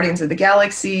from Guardians of the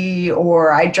Galaxy,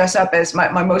 or I dress up as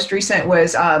my most recent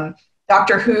was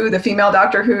Doctor Who, the female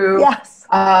Doctor Who. Yes.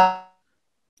 I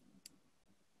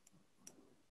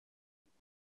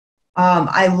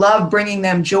love bringing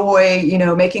them joy, you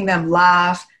know, making them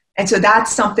laugh. And so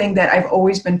that's something that I've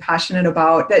always been passionate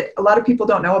about that a lot of people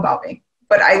don't know about me,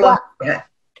 but I love it.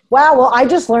 Wow, well, I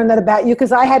just learned that about you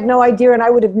because I had no idea and I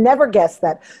would have never guessed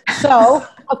that. So,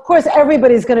 of course,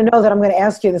 everybody's going to know that I'm going to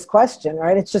ask you this question,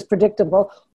 right? It's just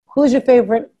predictable. Who's your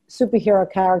favorite superhero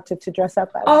character to dress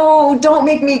up as? Oh, don't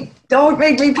make me pick.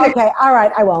 Okay, all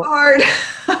right, I won't. Hard.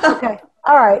 Okay,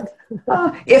 all right.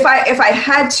 If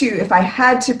I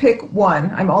had to pick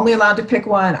one, I'm only allowed to pick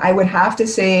one, I would have to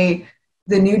say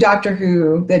the new Doctor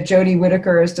Who that Jodie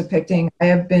Whittaker is depicting. I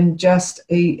have been just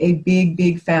a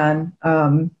big fan.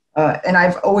 And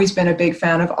I've always been a big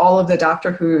fan of all of the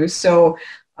Doctor Who's. So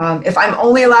if I'm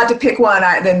only allowed to pick one,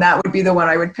 then that would be the one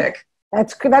I would pick.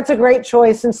 That's a great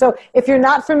choice. And so if you're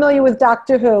not familiar with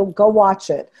Doctor Who, go watch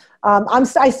it.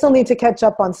 I still need to catch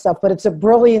up on stuff, but it's a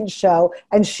brilliant show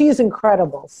and she's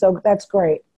incredible. So that's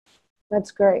great.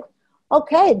 That's great.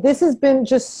 Okay, this has been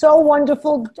just so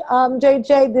wonderful,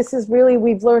 JJ. This is really,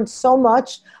 we've learned so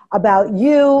much about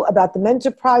you, about the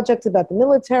Mentor Project, about the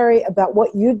military, about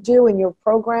what you do in your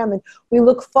program. And we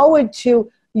look forward to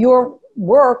your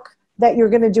work that you're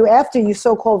going to do after you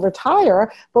so-called retire,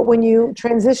 but when you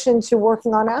transition to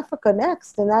working on Africa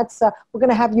next. And that's, we're going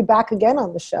to have you back again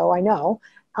on the show, I know.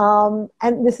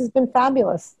 And this has been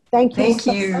fabulous. Thank you. Thank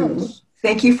you.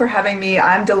 Thank you for having me.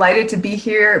 I'm delighted to be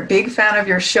here. Big fan of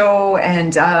your show,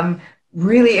 and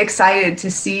really excited to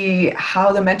see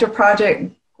how the Mentor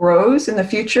Project grows in the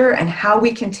future and how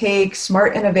we can take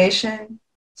smart innovation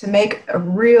to make a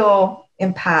real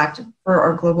impact for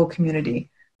our global community.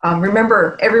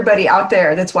 Remember, everybody out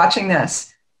there that's watching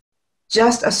this,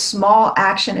 just a small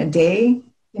action a day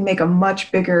can make a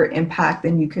much bigger impact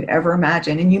than you could ever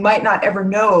imagine. And you might not ever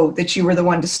know that you were the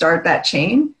one to start that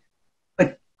chain,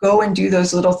 but go and do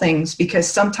those little things, because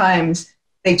sometimes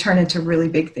they turn into really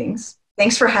big things.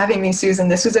 Thanks for having me, Susan.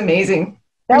 This was amazing.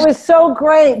 That was so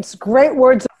great. It's great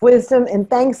words of wisdom, and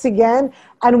thanks again.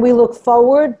 And we look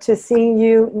forward to seeing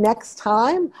you next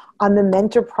time on the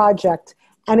Mentor Project.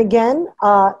 And again,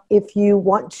 if you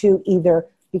want to either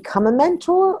become a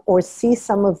mentor or see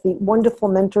some of the wonderful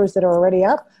mentors that are already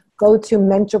up, go to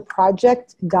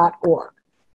mentorproject.org,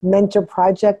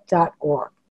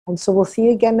 mentorproject.org. And so we'll see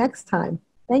you again next time.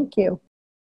 Thank you.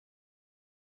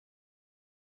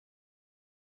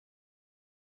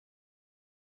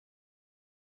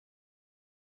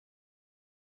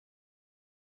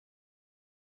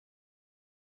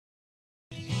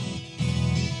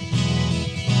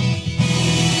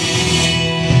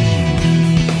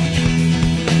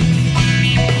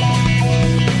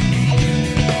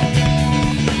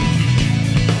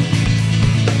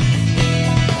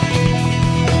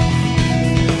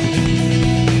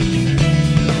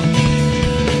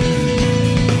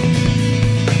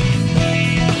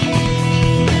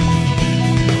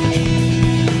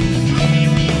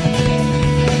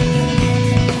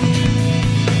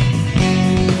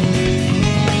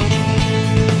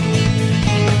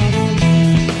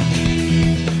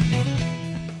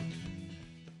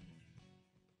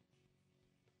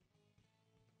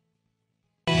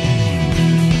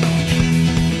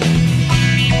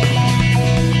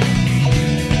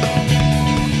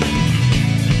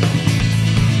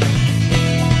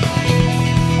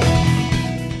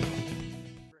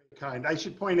 I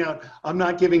should point out, I'm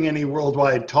not giving any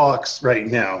worldwide talks right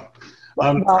now.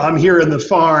 I'm here in the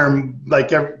farm,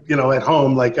 like, you know, at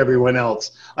home, like everyone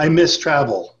else. I miss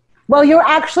travel. Well, you're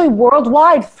actually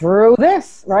worldwide through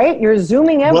this, right? You're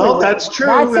zooming everywhere. Well, that's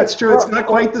true. That's true. It's not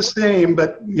quite the same,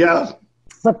 but yeah.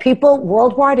 But people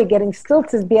worldwide are getting still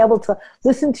to be able to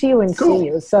listen to you and see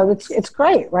you. So it's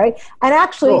great, right? And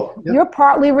actually, you're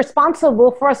partly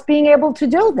responsible for us being able to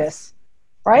do this,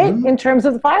 right? In terms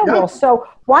of the firewall. So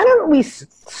why don't we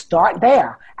start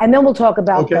there? And then we'll talk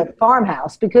about the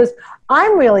farmhouse, because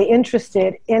I'm really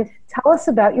interested in, tell us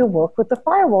about your work with the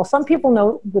firewall. Some people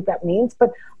know what that means,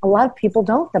 but a lot of people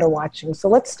don't that are watching. So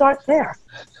let's start there.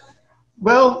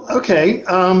 Well, okay.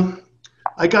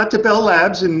 I got to Bell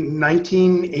Labs in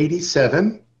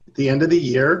 1987, at the end of the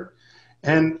year.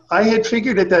 And I had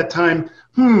figured at that time,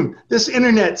 this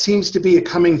internet seems to be a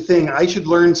coming thing. I should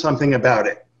learn something about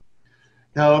it.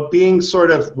 Now, being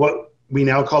sort of what we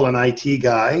now call an IT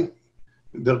guy,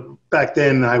 back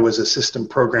then I was a system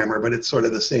programmer, but it's sort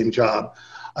of the same job.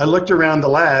 I looked around the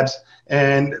labs,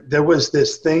 and there was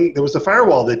this thing, there was a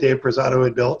firewall that Dave Prezzato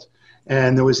had built,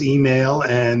 and there was email,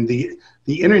 and the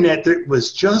internet that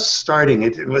was just starting.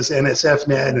 It was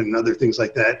NSFNet and other things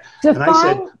like that. And I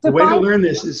said, the way to learn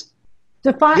this is...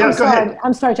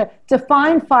 I'm sorry, Jeff.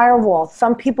 Define firewall.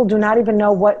 Some people do not even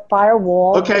know what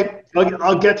firewall... Okay,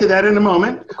 I'll get to that in a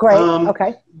moment. Great,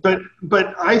 okay.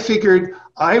 But I figured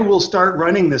I will start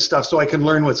running this stuff so I can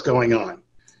learn what's going on.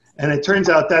 And it turns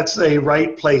out that's a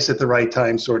right place at the right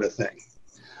time sort of thing.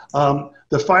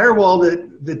 The firewall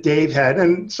that Dave had,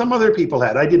 and some other people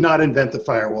had, I did not invent the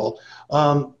firewall,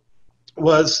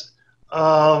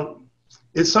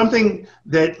 is something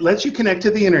that lets you connect to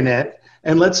the internet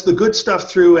and lets the good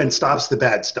stuff through and stops the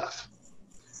bad stuff.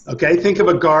 Okay, think of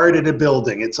a guard at a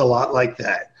building. It's a lot like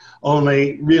that,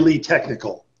 only really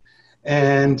technical.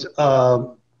 And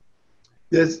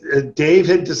Dave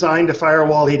had designed a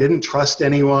firewall. He didn't trust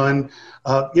anyone.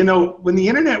 You know, when the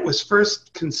internet was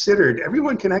first considered,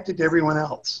 everyone connected to everyone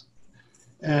else.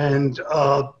 And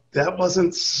that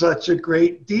wasn't such a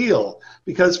great deal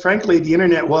because, frankly, the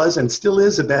internet was and still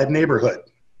is a bad neighborhood,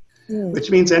 which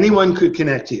means anyone could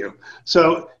connect to you.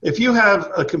 So if you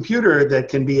have a computer that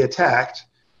can be attacked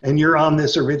and you're on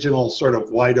this original sort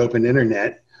of wide open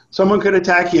internet, someone could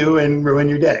attack you and ruin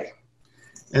your day.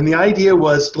 And the idea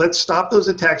was, let's stop those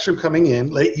attacks from coming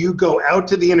in, let you go out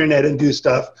to the internet and do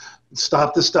stuff,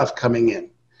 stop the stuff coming in.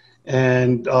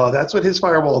 And that's what his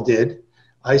firewall did.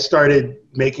 I started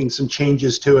making some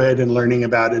changes to it and learning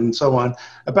about it and so on.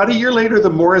 About a year later, the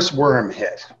Morris worm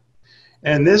hit.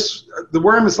 And the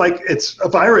worm is like, it's a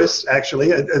virus,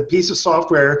 actually, a piece of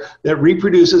software that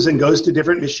reproduces and goes to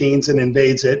different machines and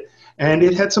invades it. And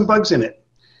it had some bugs in it.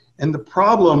 And the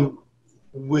problem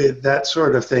with that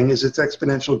sort of thing is its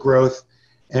exponential growth.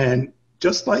 And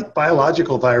just like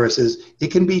biological viruses,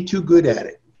 it can be too good at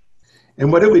it.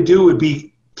 And what it would do would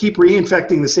be keep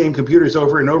reinfecting the same computers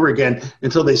over and over again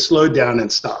until they slowed down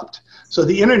and stopped. So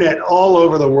the internet all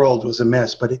over the world was a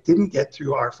mess, but it didn't get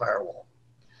through our firewall.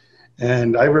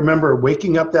 And I remember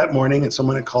waking up that morning and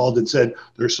someone had called and said,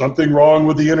 there's something wrong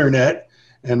with the internet.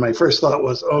 And my first thought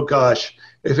was, oh gosh,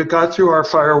 if it got through our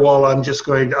firewall, I'm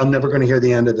never going to hear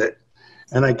the end of it.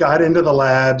 And I got into the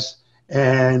labs,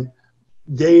 and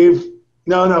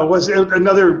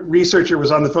another researcher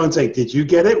was on the phone saying, did you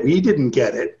get it? We didn't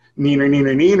get it. Neener,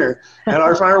 neener, neener. And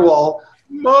our firewall,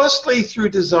 mostly through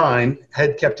design,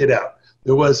 had kept it out.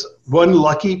 There was one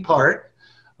lucky part.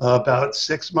 About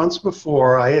 6 months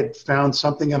before, I had found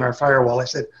something in our firewall. I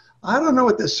said, I don't know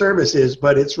what this service is,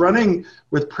 but it's running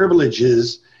with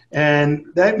privileges. And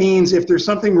that means if there's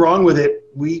something wrong with it,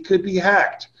 we could be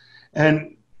hacked.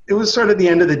 And it was sort of the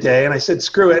end of the day. And I said,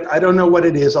 screw it. I don't know what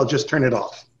it is. I'll just turn it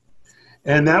off.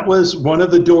 And that was one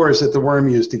of the doors that the worm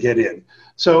used to get in.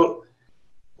 So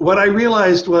what I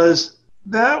realized was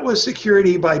that was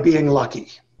security by being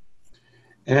lucky.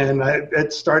 And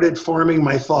it started forming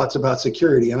my thoughts about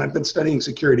security. And I've been studying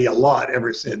security a lot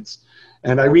ever since.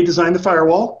 And I redesigned the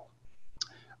firewall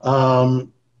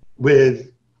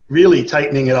with really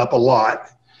tightening it up a lot,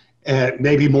 and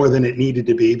maybe more than it needed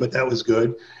to be, but that was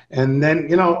good. And then,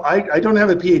 I don't have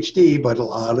a PhD, but a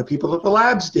lot of people at the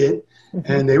labs did,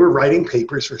 and they were writing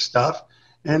papers for stuff.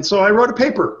 And so I wrote a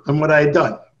paper on what I had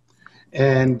done.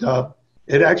 And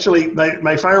it actually,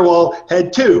 my firewall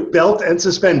had two, belt and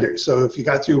suspenders. So if you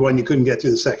got through one, you couldn't get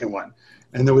through the second one.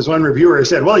 And there was one reviewer who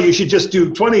said, well, you should just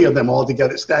do 20 of them all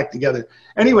together, stacked together.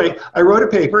 Anyway, I wrote a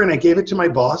paper and I gave it to my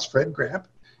boss, Fred Gramp,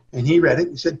 and he read it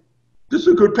and said, this is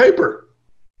a good paper.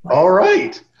 All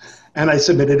right. And I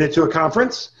submitted it to a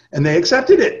conference and they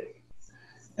accepted it.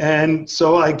 And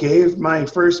so I gave my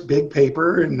first big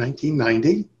paper in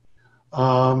 1990.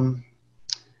 And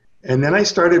then I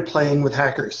started playing with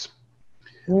hackers.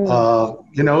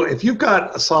 If you've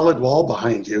got a solid wall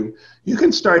behind you, you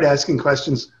can start asking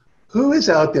questions. Who is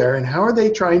out there and how are they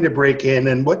trying to break in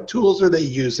and what tools are they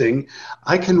using?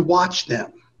 I can watch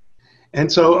them.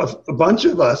 And so a bunch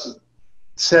of us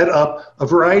set up a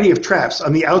variety of traps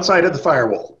on the outside of the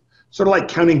firewall, sort of like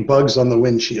counting bugs on the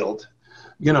windshield.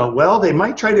 They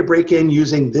might try to break in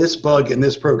using this bug in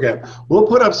this program. We'll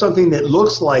put up something that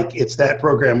looks like it's that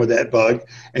program with that bug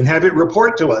and have it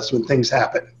report to us when things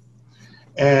happen.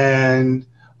 And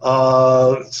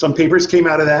some papers came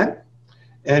out of that.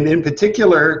 And in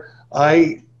particular,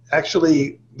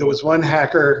 there was one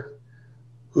hacker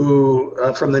who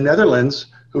from the Netherlands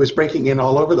who was breaking in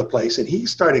all over the place, and he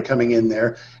started coming in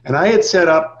there. And I had set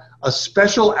up a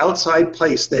special outside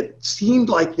place that seemed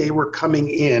like they were coming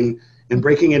in and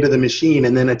breaking into the machine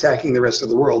and then attacking the rest of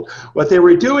the world. What they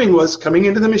were doing was coming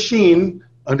into the machine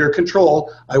under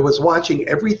control. I was watching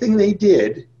everything they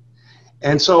did,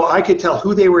 and so I could tell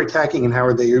who they were attacking and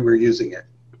how they were using it.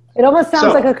 It almost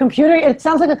sounds like a computer. It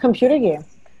sounds like a computer game.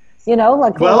 A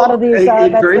lot of these.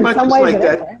 It very much is like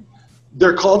that. Right?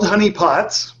 They're called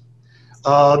honeypots.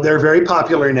 They're very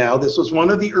popular now. This was one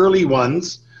of the early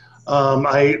ones.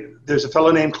 There's a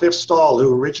fellow named Cliff Stahl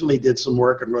who originally did some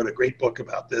work and wrote a great book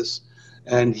about this.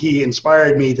 And he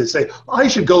inspired me to say, I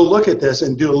should go look at this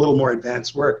and do a little more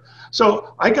advanced work.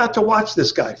 So I got to watch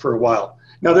this guy for a while.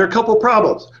 Now, there are a couple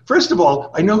problems. First of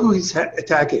all, I know who he's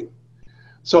attacking.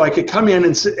 So I could come in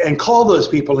and call those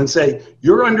people and say,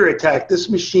 you're under attack. This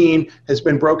machine has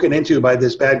been broken into by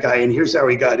this bad guy, and here's how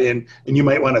he got in, and you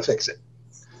might want to fix it.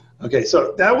 Okay,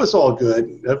 so that was all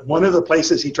good. One of the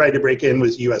places he tried to break in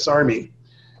was U.S. Army,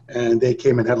 and they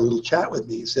came and had a little chat with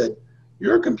me. He said,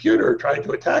 your computer tried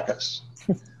to attack us.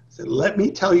 I said, let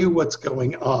me tell you what's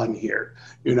going on here.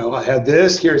 I had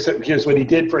this, here's what he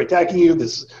did for attacking you,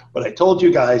 this is what I told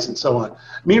you guys, and so on.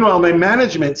 Meanwhile, my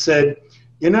management said,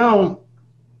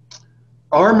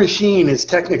 our machine is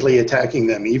technically attacking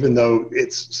them, even though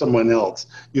it's someone else.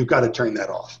 You've got to turn that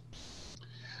off.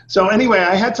 So anyway,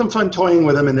 I had some fun toying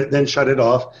with them and then shut it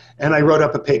off, and I wrote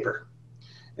up a paper.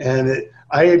 And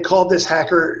I had called this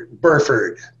hacker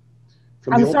Burford.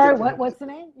 I'm sorry, what's the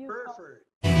name? Burford.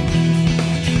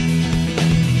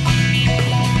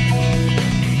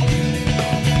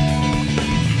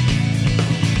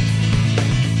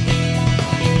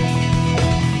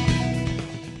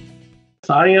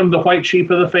 I am the white sheep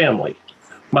of the family.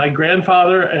 My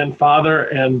grandfather and father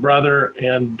and brother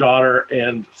and daughter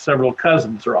and several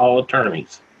cousins are all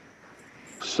attorneys.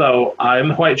 So I'm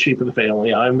the white sheep of the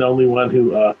family. I'm the only one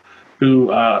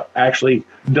who actually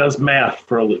does math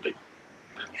for a living.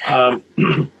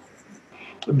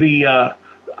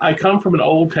 I come from an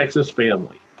old Texas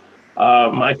family.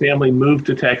 My family moved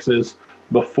to Texas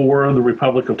before the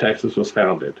Republic of Texas was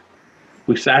founded.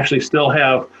 We actually still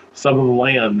have some of the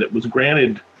land that was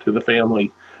granted to the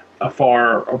family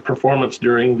for a performance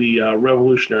during the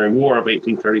Revolutionary War of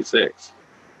 1836.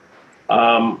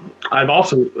 I've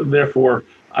also, therefore,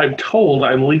 I'm told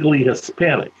I'm legally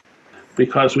Hispanic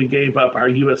because we gave up our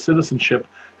U.S. citizenship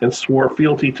and swore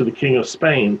fealty to the King of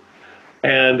Spain.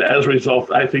 And as a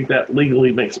result, I think that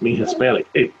legally makes me Hispanic.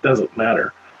 It doesn't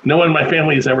matter. No one in my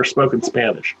family has ever spoken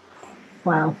Spanish.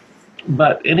 Wow.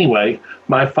 But anyway,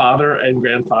 my father and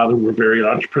grandfather were very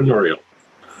entrepreneurial,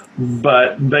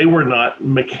 but they were not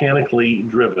mechanically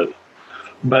driven.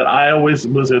 But I always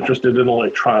was interested in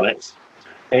electronics.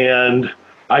 And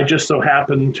I just so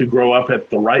happened to grow up at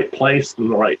the right place and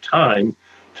the right time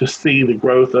to see the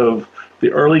growth of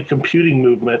the early computing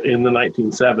movement in the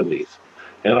 1970s.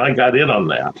 And I got in on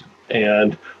that.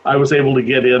 And I was able to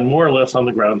get in more or less on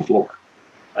the ground floor.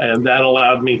 And that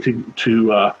allowed me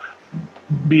to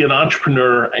be an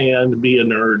entrepreneur and be a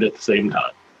nerd at the same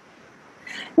time.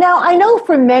 Now, I know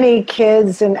for many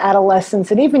kids and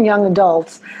adolescents and even young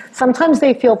adults, sometimes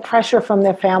they feel pressure from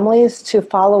their families to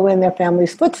follow in their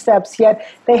family's footsteps, yet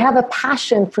they have a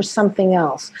passion for something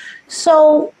else.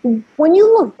 So when you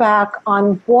look back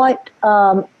on what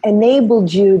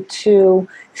enabled you to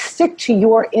stick to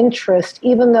your interest,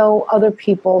 even though other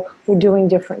people were doing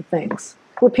different things,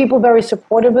 were people very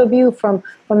supportive of you from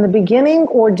the beginning,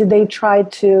 or did they try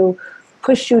to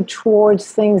push you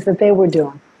towards things that they were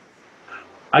doing?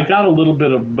 I got a little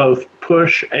bit of both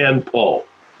push and pull.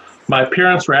 My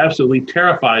parents were absolutely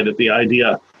terrified at the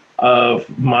idea of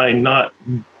my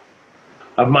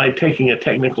taking a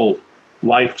technical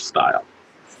lifestyle.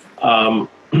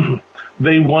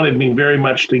 They wanted me very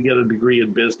much to get a degree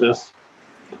in business.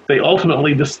 They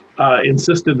ultimately just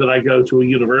insisted that I go to a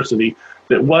university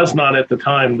that was not at the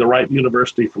time the right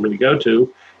university for me to go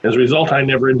to. As a result, I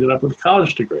never ended up with a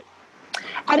college degree.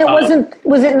 And it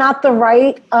was it not the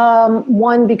right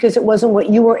one because it wasn't what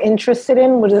you were interested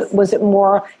in? Was it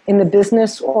more in the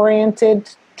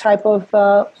business-oriented type of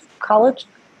college?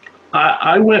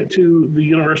 I went to the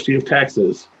University of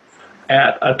Texas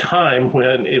at a time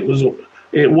when it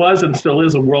was and still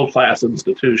is a world-class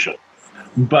institution.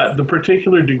 But the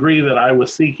particular degree that I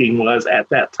was seeking was, at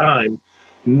that time,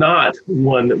 not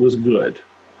one that was good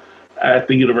at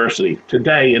the university.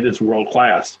 Today, it is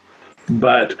world-class.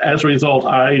 But as a result,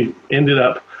 I ended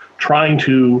up trying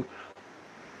to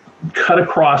cut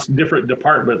across different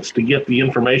departments to get the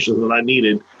information that I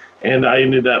needed, and I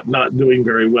ended up not doing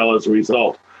very well as a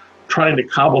result, trying to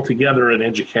cobble together an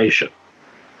education.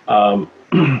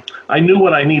 I knew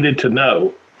what I needed to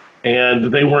know,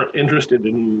 and they weren't interested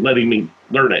in letting me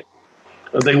learn it.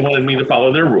 They wanted me to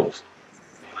follow their rules.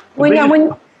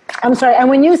 I'm sorry, and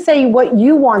when you say what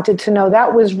you wanted to know,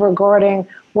 that was regarding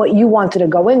what you wanted to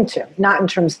go into, not in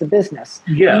terms of the business.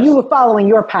 Yes. You were following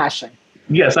your passion.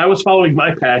 Yes, I was following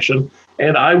my passion,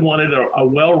 and I wanted a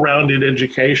well-rounded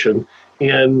education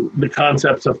in the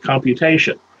concepts of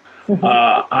computation. Mm-hmm.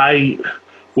 I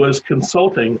was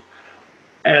consulting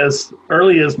as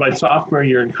early as my sophomore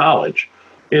year in college,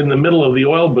 in the middle of the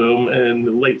oil boom in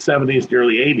the late 70s and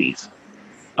early 80s.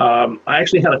 I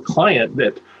actually had a client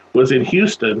that was in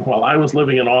Houston while I was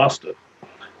living in Austin.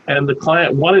 And the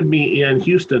client wanted me in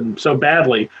Houston so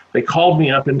badly, they called me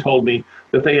up and told me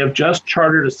that they have just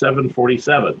chartered a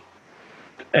 747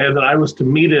 and that I was to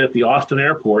meet it at the Austin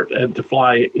airport and to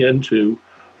fly into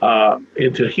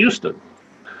Houston.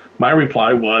 My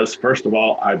reply was, first of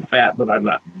all, I'm fat, but I'm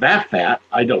not that fat.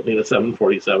 I don't need a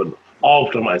 747 all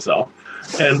to myself.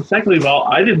 And secondly of all,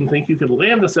 I didn't think you could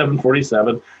land the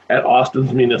 747 at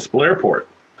Austin's municipal airport,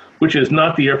 which is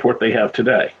not the airport they have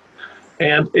today.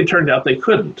 And it turned out they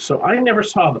couldn't. So I never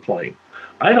saw the plane.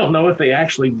 I don't know if they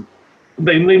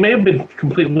may have been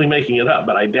completely making it up,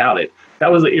 but I doubt it.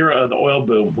 That was the era of the oil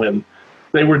boom when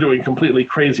they were doing completely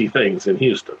crazy things in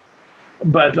Houston.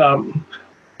 But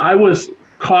I was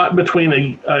caught between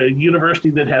a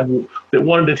university that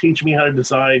wanted to teach me how to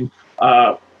design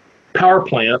power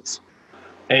plants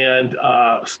and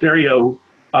stereo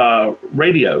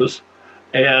radios,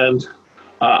 and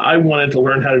I wanted to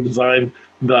learn how to design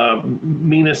the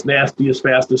meanest, nastiest,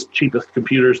 fastest, cheapest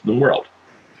computers in the world.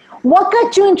 What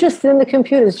got you interested in the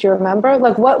computers? Do you remember?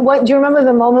 Like, what do you remember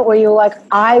the moment where you're like,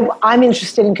 I'm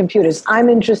interested in computers. I'm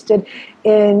interested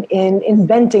in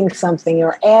inventing something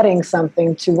or adding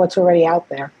something to what's already out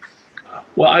there?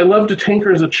 Well, I loved to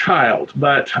tinker as a child,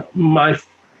 but my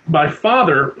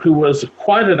father, who was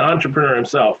quite an entrepreneur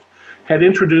himself, had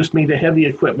introduced me to heavy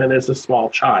equipment as a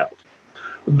small child.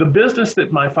 The business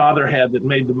that my father had that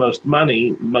made the most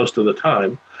money most of the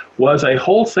time was a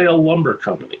wholesale lumber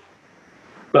company.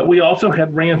 But we also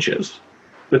had ranches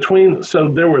so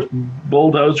there was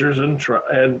bulldozers and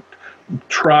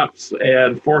trucks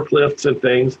and forklifts and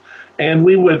things. And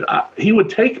he would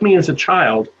take me as a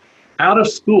child out of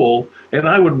school, and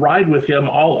I would ride with him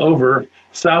all over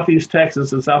Southeast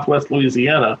Texas and Southwest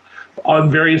Louisiana on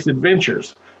various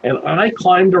adventures. And I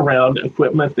climbed around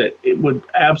equipment that it would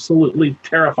absolutely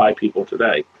terrify people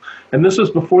today. And this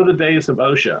was before the days of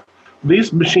OSHA.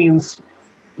 These machines,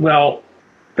 well,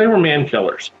 they were man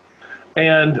killers.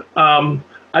 And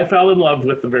I fell in love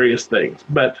with the various things.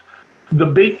 But the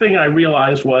big thing I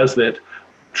realized was that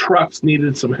trucks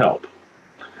needed some help.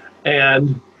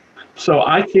 And so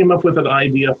I came up with an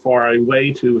idea for a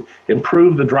way to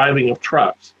improve the driving of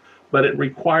trucks, but it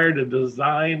required a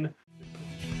design.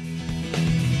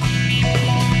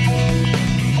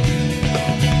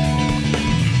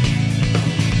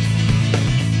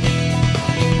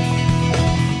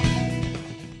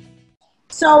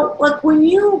 So, like, when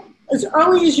you, as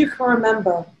early as you can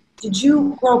remember, did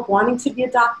you grow up wanting to be a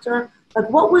doctor?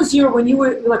 Like, what was when you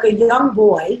were like a young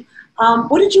boy,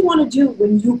 what did you want to do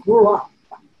when you grew up?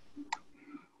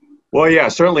 Well, yeah,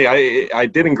 certainly I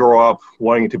didn't grow up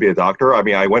wanting to be a doctor. I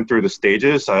mean, I went through the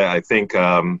stages. I think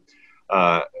superhero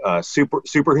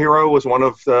was one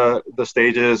of the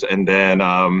stages, and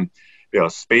then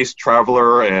space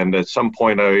traveler, and at some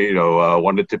point I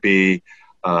wanted to be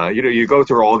you go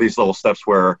through all these little steps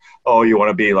where you want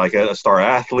to be like a star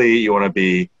athlete, you want to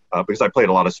be because I played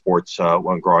a lot of sports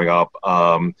when growing up.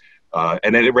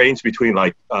 And then it ranged between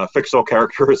like fictional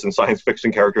characters and science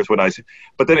fiction characters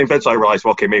but then eventually I realized,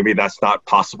 well, okay, maybe that's not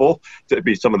possible to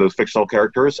be some of those fictional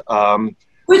characters.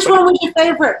 Which one was your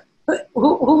favorite?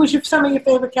 Who was some of your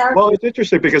favorite characters? Well, it's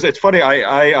interesting because it's funny.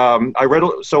 I read,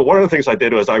 so one of the things I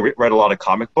did was I read a lot of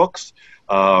comic books.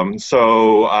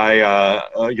 So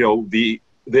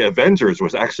the Avengers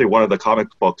was actually one of the comic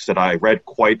books that I read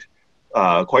quite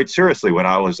seriously when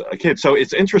I was a kid. So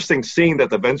it's interesting seeing that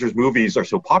the Avengers movies are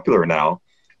so popular now,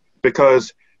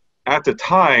 because at the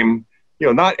time,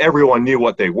 not everyone knew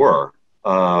what they were.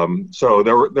 So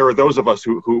there were those of us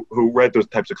who read those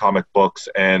types of comic books,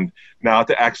 and now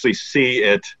to actually see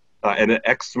it in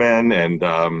X-Men and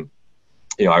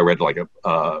I read like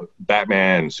a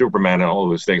Batman and Superman and all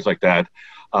those things like that.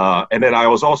 And then I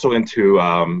was also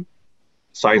into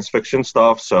science fiction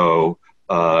stuff. So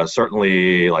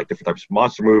certainly like different types of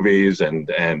monster movies and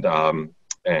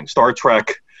Star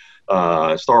Trek,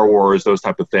 Star Wars, those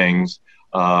type of things.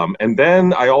 And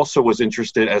then I also was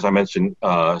interested, as I mentioned,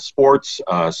 sports.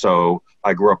 So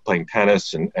I grew up playing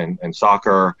tennis and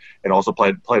soccer, and also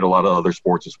played a lot of other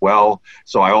sports as well.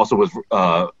 So I also was,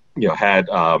 had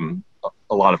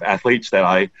a lot of athletes that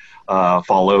I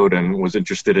followed and was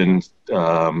interested in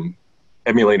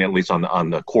emulating, at least on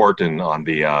the court and on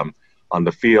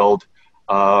the field.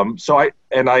 So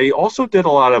I also did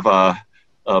a lot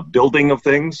of building of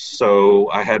things. So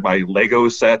I had my Lego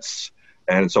sets,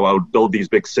 and so I would build these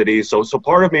big cities. So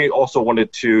part of me also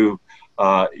wanted to,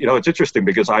 it's interesting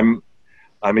because I'm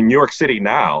in New York City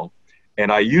now,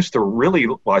 and I used to really,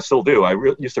 well, I still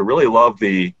do. Used to really love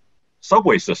the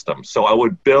subway system. So I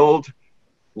would build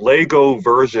Lego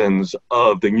versions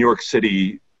of the New York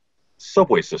City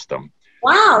subway system.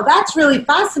 Wow, that's really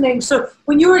fascinating. So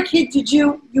when you were a kid,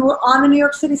 you were on the New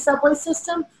York City subway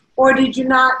system, or did you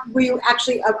not? Were you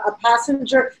actually a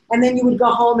passenger, and then you would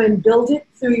go home and build it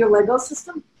through your Lego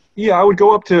system? Yeah, I would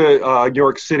go up to New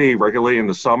York City regularly in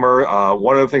the summer.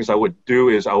 One of the things I would do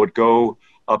is I would go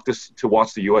up to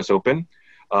watch the U.S. Open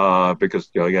because,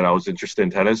 again, I was interested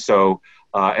in tennis. So,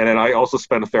 and then I also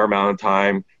spent a fair amount of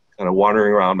time kind of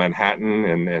wandering around Manhattan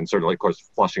and certainly, of course,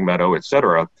 Flushing Meadow, et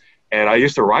cetera. And I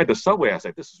used to ride the subway. I was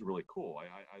like, this is really cool.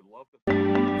 I love the...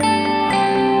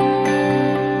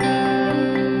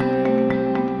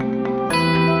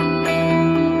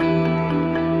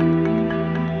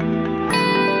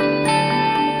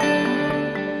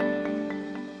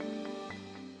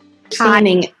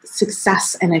 Defining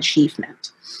success and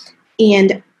achievement.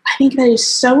 And I think that is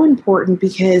so important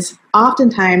because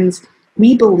oftentimes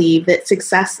we believe that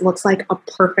success looks like a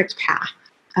perfect path.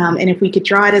 And if we could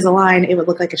draw it as a line, it would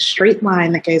look like a straight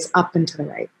line that goes up and to the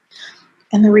right.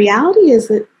 And the reality is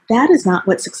that that is not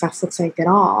what success looks like at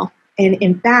all. And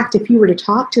in fact, if you were to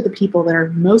talk to the people that are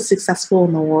most successful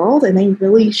in the world and they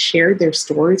really shared their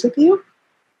stories with you,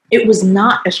 it was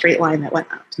not a straight line that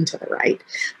went up and to the right.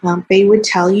 They would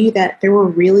tell you that there were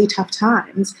really tough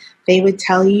times. They would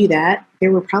tell you that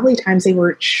there were probably times they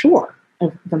weren't sure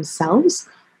of themselves,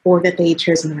 or that they had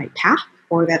chosen the right path,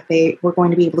 or that they were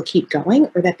going to be able to keep going,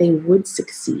 or that they would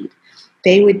succeed.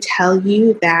 they would tell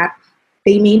you that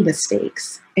they made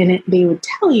mistakes. And they would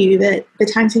tell you that the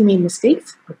times they made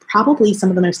mistakes were probably some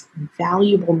of the most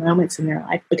valuable moments in their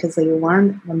life because they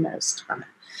learned the most from it.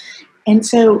 And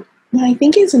so what I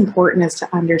think is important is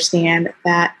to understand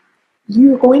that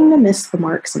you're going to miss the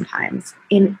mark sometimes,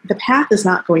 and the path is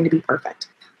not going to be perfect.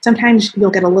 Sometimes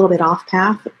you'll get a little bit off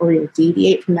path, or you'll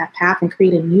deviate from that path and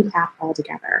create a new path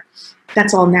altogether.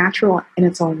 That's all natural and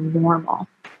it's all normal.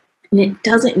 And it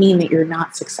doesn't mean that you're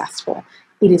not successful.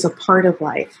 It is a part of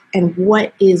life. And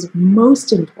what is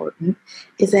most important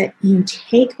is that you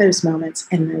take those moments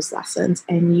and those lessons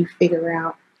and you figure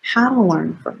out how to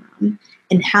learn from them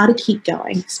and how to keep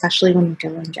going, especially when the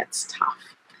going gets tough.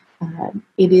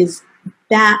 It is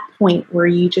that point where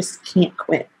you just can't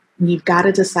quit. You've got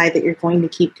to decide that you're going to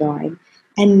keep going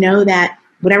and know that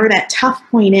whatever that tough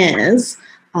point is,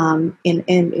 and you're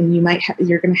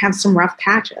going to have some rough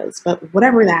patches, but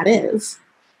whatever that is,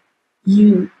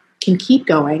 you can keep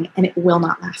going and it will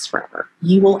not last forever.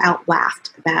 You will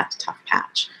outlast that tough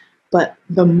patch. But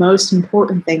the most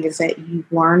important thing is that you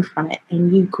learn from it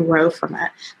and you grow from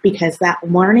it, because that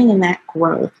learning and that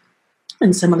growth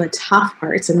and some of the tough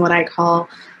parts and what I call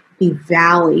the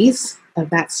valleys of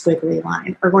that squiggly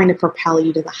line are going to propel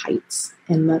you to the heights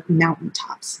and the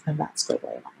mountaintops of that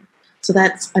squiggly line. So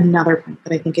that's another point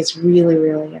that I think is really,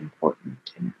 really important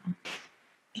to know.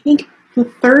 I think the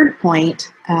third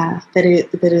point that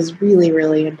is really,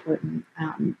 really important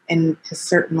and has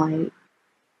certainly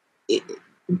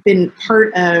been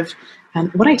part of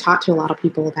what I talk to a lot of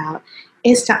people about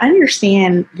is to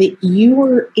understand that you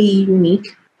are a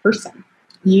unique person.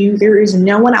 There is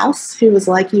no one else who is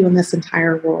like you in this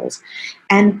entire world.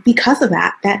 And because of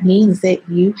that, that means that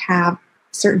you have a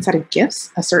certain set of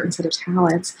gifts, a certain set of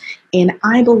talents. And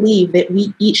I believe that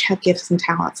we each have gifts and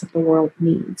talents that the world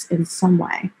needs in some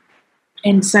way.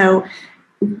 And so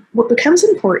what becomes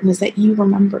important is that you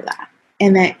remember that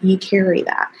and that you carry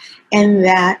that. And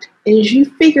that as you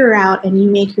figure out and you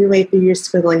make your way through your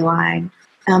squiggly line,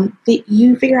 that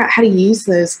you figure out how to use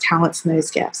those talents and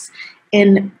those gifts.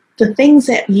 And the things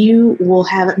that you will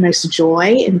have most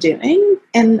joy in doing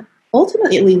and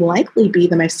ultimately likely be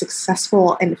the most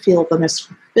successful and feel the most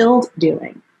fulfilled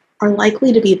doing are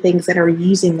likely to be things that are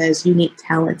using those unique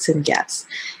talents and gifts.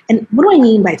 And what do I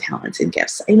mean by talents and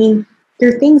gifts? I mean,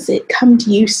 there are things that come to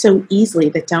you so easily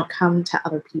that don't come to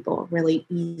other people really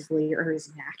easily or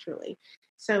as naturally.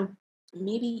 So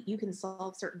maybe you can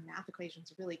solve certain math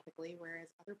equations really quickly, whereas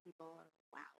other people are,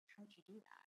 wow, how'd you do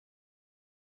that?